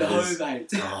bleeped out. Editors. No, mate.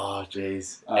 Oh,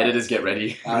 jeez. Alright. Editors, get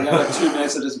ready. We have like 2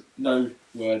 minutes of just no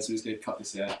words, so we're just going to cut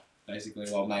this out, basically,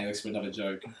 while May looks for another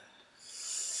joke.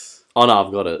 Oh no,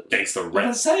 I've got it. Gangsta Why rap.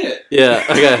 not say it? Yeah.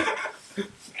 Okay.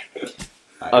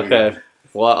 Alright, here we Okay.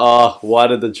 Why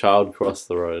did the child cross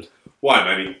the road? Why,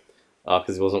 Manny?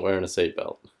 Because he wasn't wearing a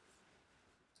seatbelt.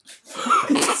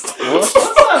 What's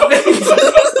that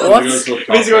mean? What? We're going to a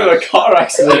go. Means you got in a car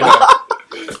accident.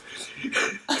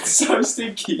 That's so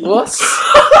stinky. What?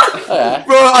 Okay.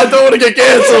 Bro, I don't want to get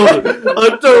cancelled.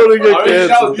 I don't want to get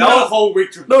cancelled. That was a whole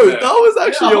week to No, prepare. that was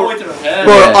actually Yeah, I'll your. wait to prepare.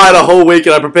 Bro, Yeah. I had a whole week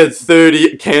and I prepared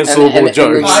 30 cancelable And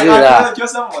jokes. then- Alright, give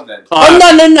us another one then.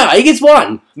 Oh no! He gets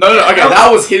one. No, okay, that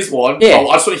was his one. Yeah. Oh,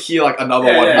 I just want to hear like another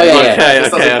Yeah, one. yeah, Oh, yeah, yeah. Okay, This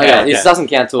doesn't okay, count. Okay, this doesn't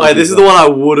count till. Alright, this is the one I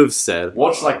would have said.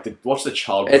 Watch the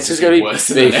child. It's just one gonna be worse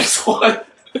than the big. next one.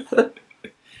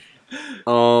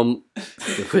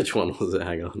 Which one was it?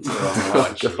 Hang on.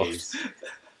 Oh, jeez.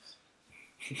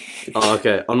 Oh,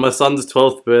 okay. On my son's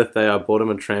 12th birthday, I bought him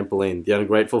a trampoline. The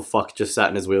ungrateful fuck just sat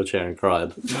in his wheelchair and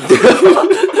cried.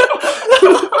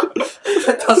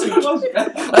 That doesn't.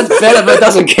 That's better, but it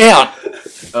doesn't count.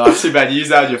 Too bad. Use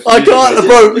that in your. I can't,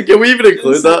 bro. Can we even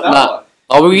include that? Nah.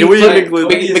 Oh, we Can can we include, include-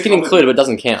 we can include it, but it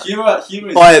doesn't count. Humor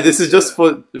is... Oh yeah, this is just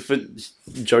for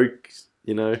jokes,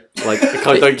 you know? Like,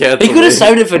 I don't cancel He could me. have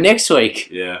saved it for next week.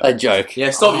 Yeah. A joke. Yeah,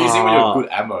 stop using when you're good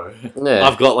ammo. Yeah.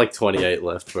 I've got like 28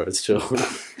 left, bro. It's chill.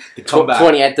 Come back.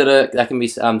 28 that can be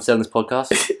said on this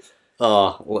podcast.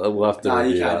 Oh, we'll have to Nah, you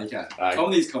review can, that. you can. Alright.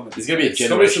 Comedy's comedy. There's gonna be a It's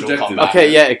gonna be generational subjective. comeback.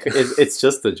 Okay, yeah, it's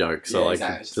just a joke, so Yeah, like,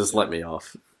 exactly. just let me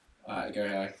off. Alright, go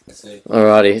Harry. Let's see.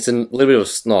 Alrighty, it's a little bit of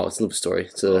it's a little story.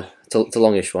 It's a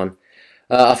longish one.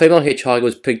 A female hitchhiker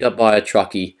was picked up by a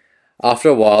truckie. After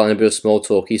a while and a bit of small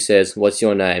talk, he says, "What's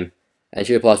your name?" And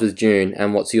she replies with June.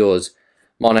 "And what's yours?"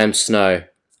 "My name's Snow."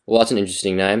 "Well, that's an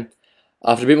interesting name."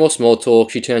 After a bit more small talk,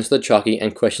 she turns to the truckie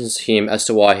and questions him as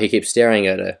to why he keeps staring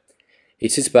at her. He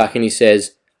sits back and he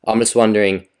says, "I'm just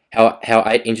wondering how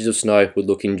 8 inches of snow would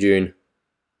look in June."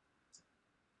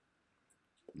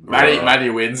 Maddie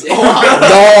wins. No!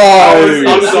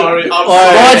 I'm sorry.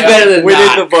 Mine's better than We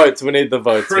that. need the votes. We need the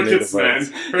votes. Crickets, man.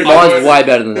 Mine's way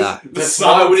better than that. The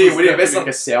sound we need invest like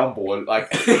a soundboard.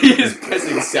 Like he is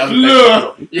pressing the sound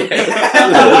Look. effect. Yeah.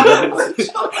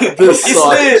 The It's song.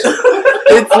 lit.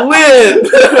 It's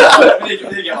lit. We need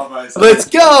to get our votes. Let's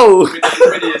go. We need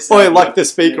to get Oh, like the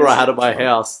speaker I had at my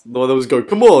house. The one that was going,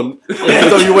 "Come on!"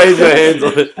 So you wave your hands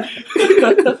on it.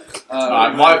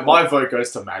 Alright, my vote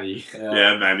goes to Maddie.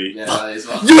 Yeah, Manny. Yeah, that is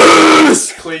one.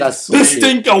 Yes. Clean That's sweep. The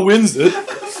stinker wins it.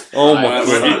 Oh my Alright,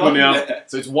 we're god. equal now.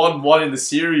 So it's 1-1 in the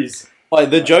series. Wait,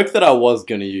 the joke that I was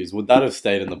gonna use, would that have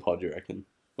stayed in the pod, you reckon?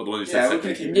 Or the one you Yeah, said we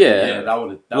can second. keep Yeah. that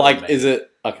would. Like, is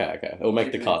it okay? It'll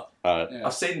make the Okay. cut. Alright. Yeah.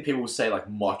 I've seen people say like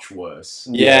much worse.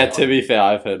 Yeah, to be fair,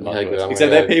 I've heard much Yeah, good, worse. I'm Except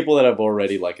gonna they're go- people that have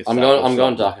already like. I'm established going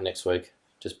something. darker next week.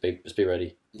 Just be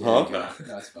ready. Yeah, Huh? okay. No,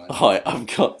 that's fine. Oh, I've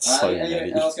got so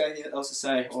Anything many. else to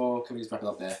say, or can we just wrap it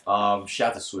up there? Shout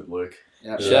out to Swoop Luke.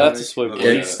 Yeah. Shout out to Swoop.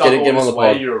 Yeah. You stuck Get all him on this the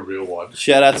way, pod. you're a real one.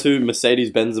 Shout out to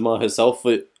Mercedes Benzema herself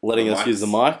for letting The us mics. use the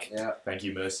mic. Yeah. Thank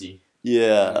you, Mercy.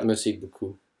 Yeah, Merci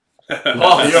beaucoup.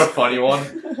 Oh, you're a funny one.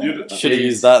 should have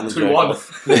used that in the 2-1.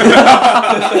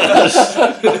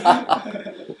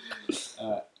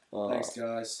 Oh. Thanks,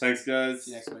 guys. Thanks, guys.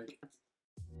 See you next week.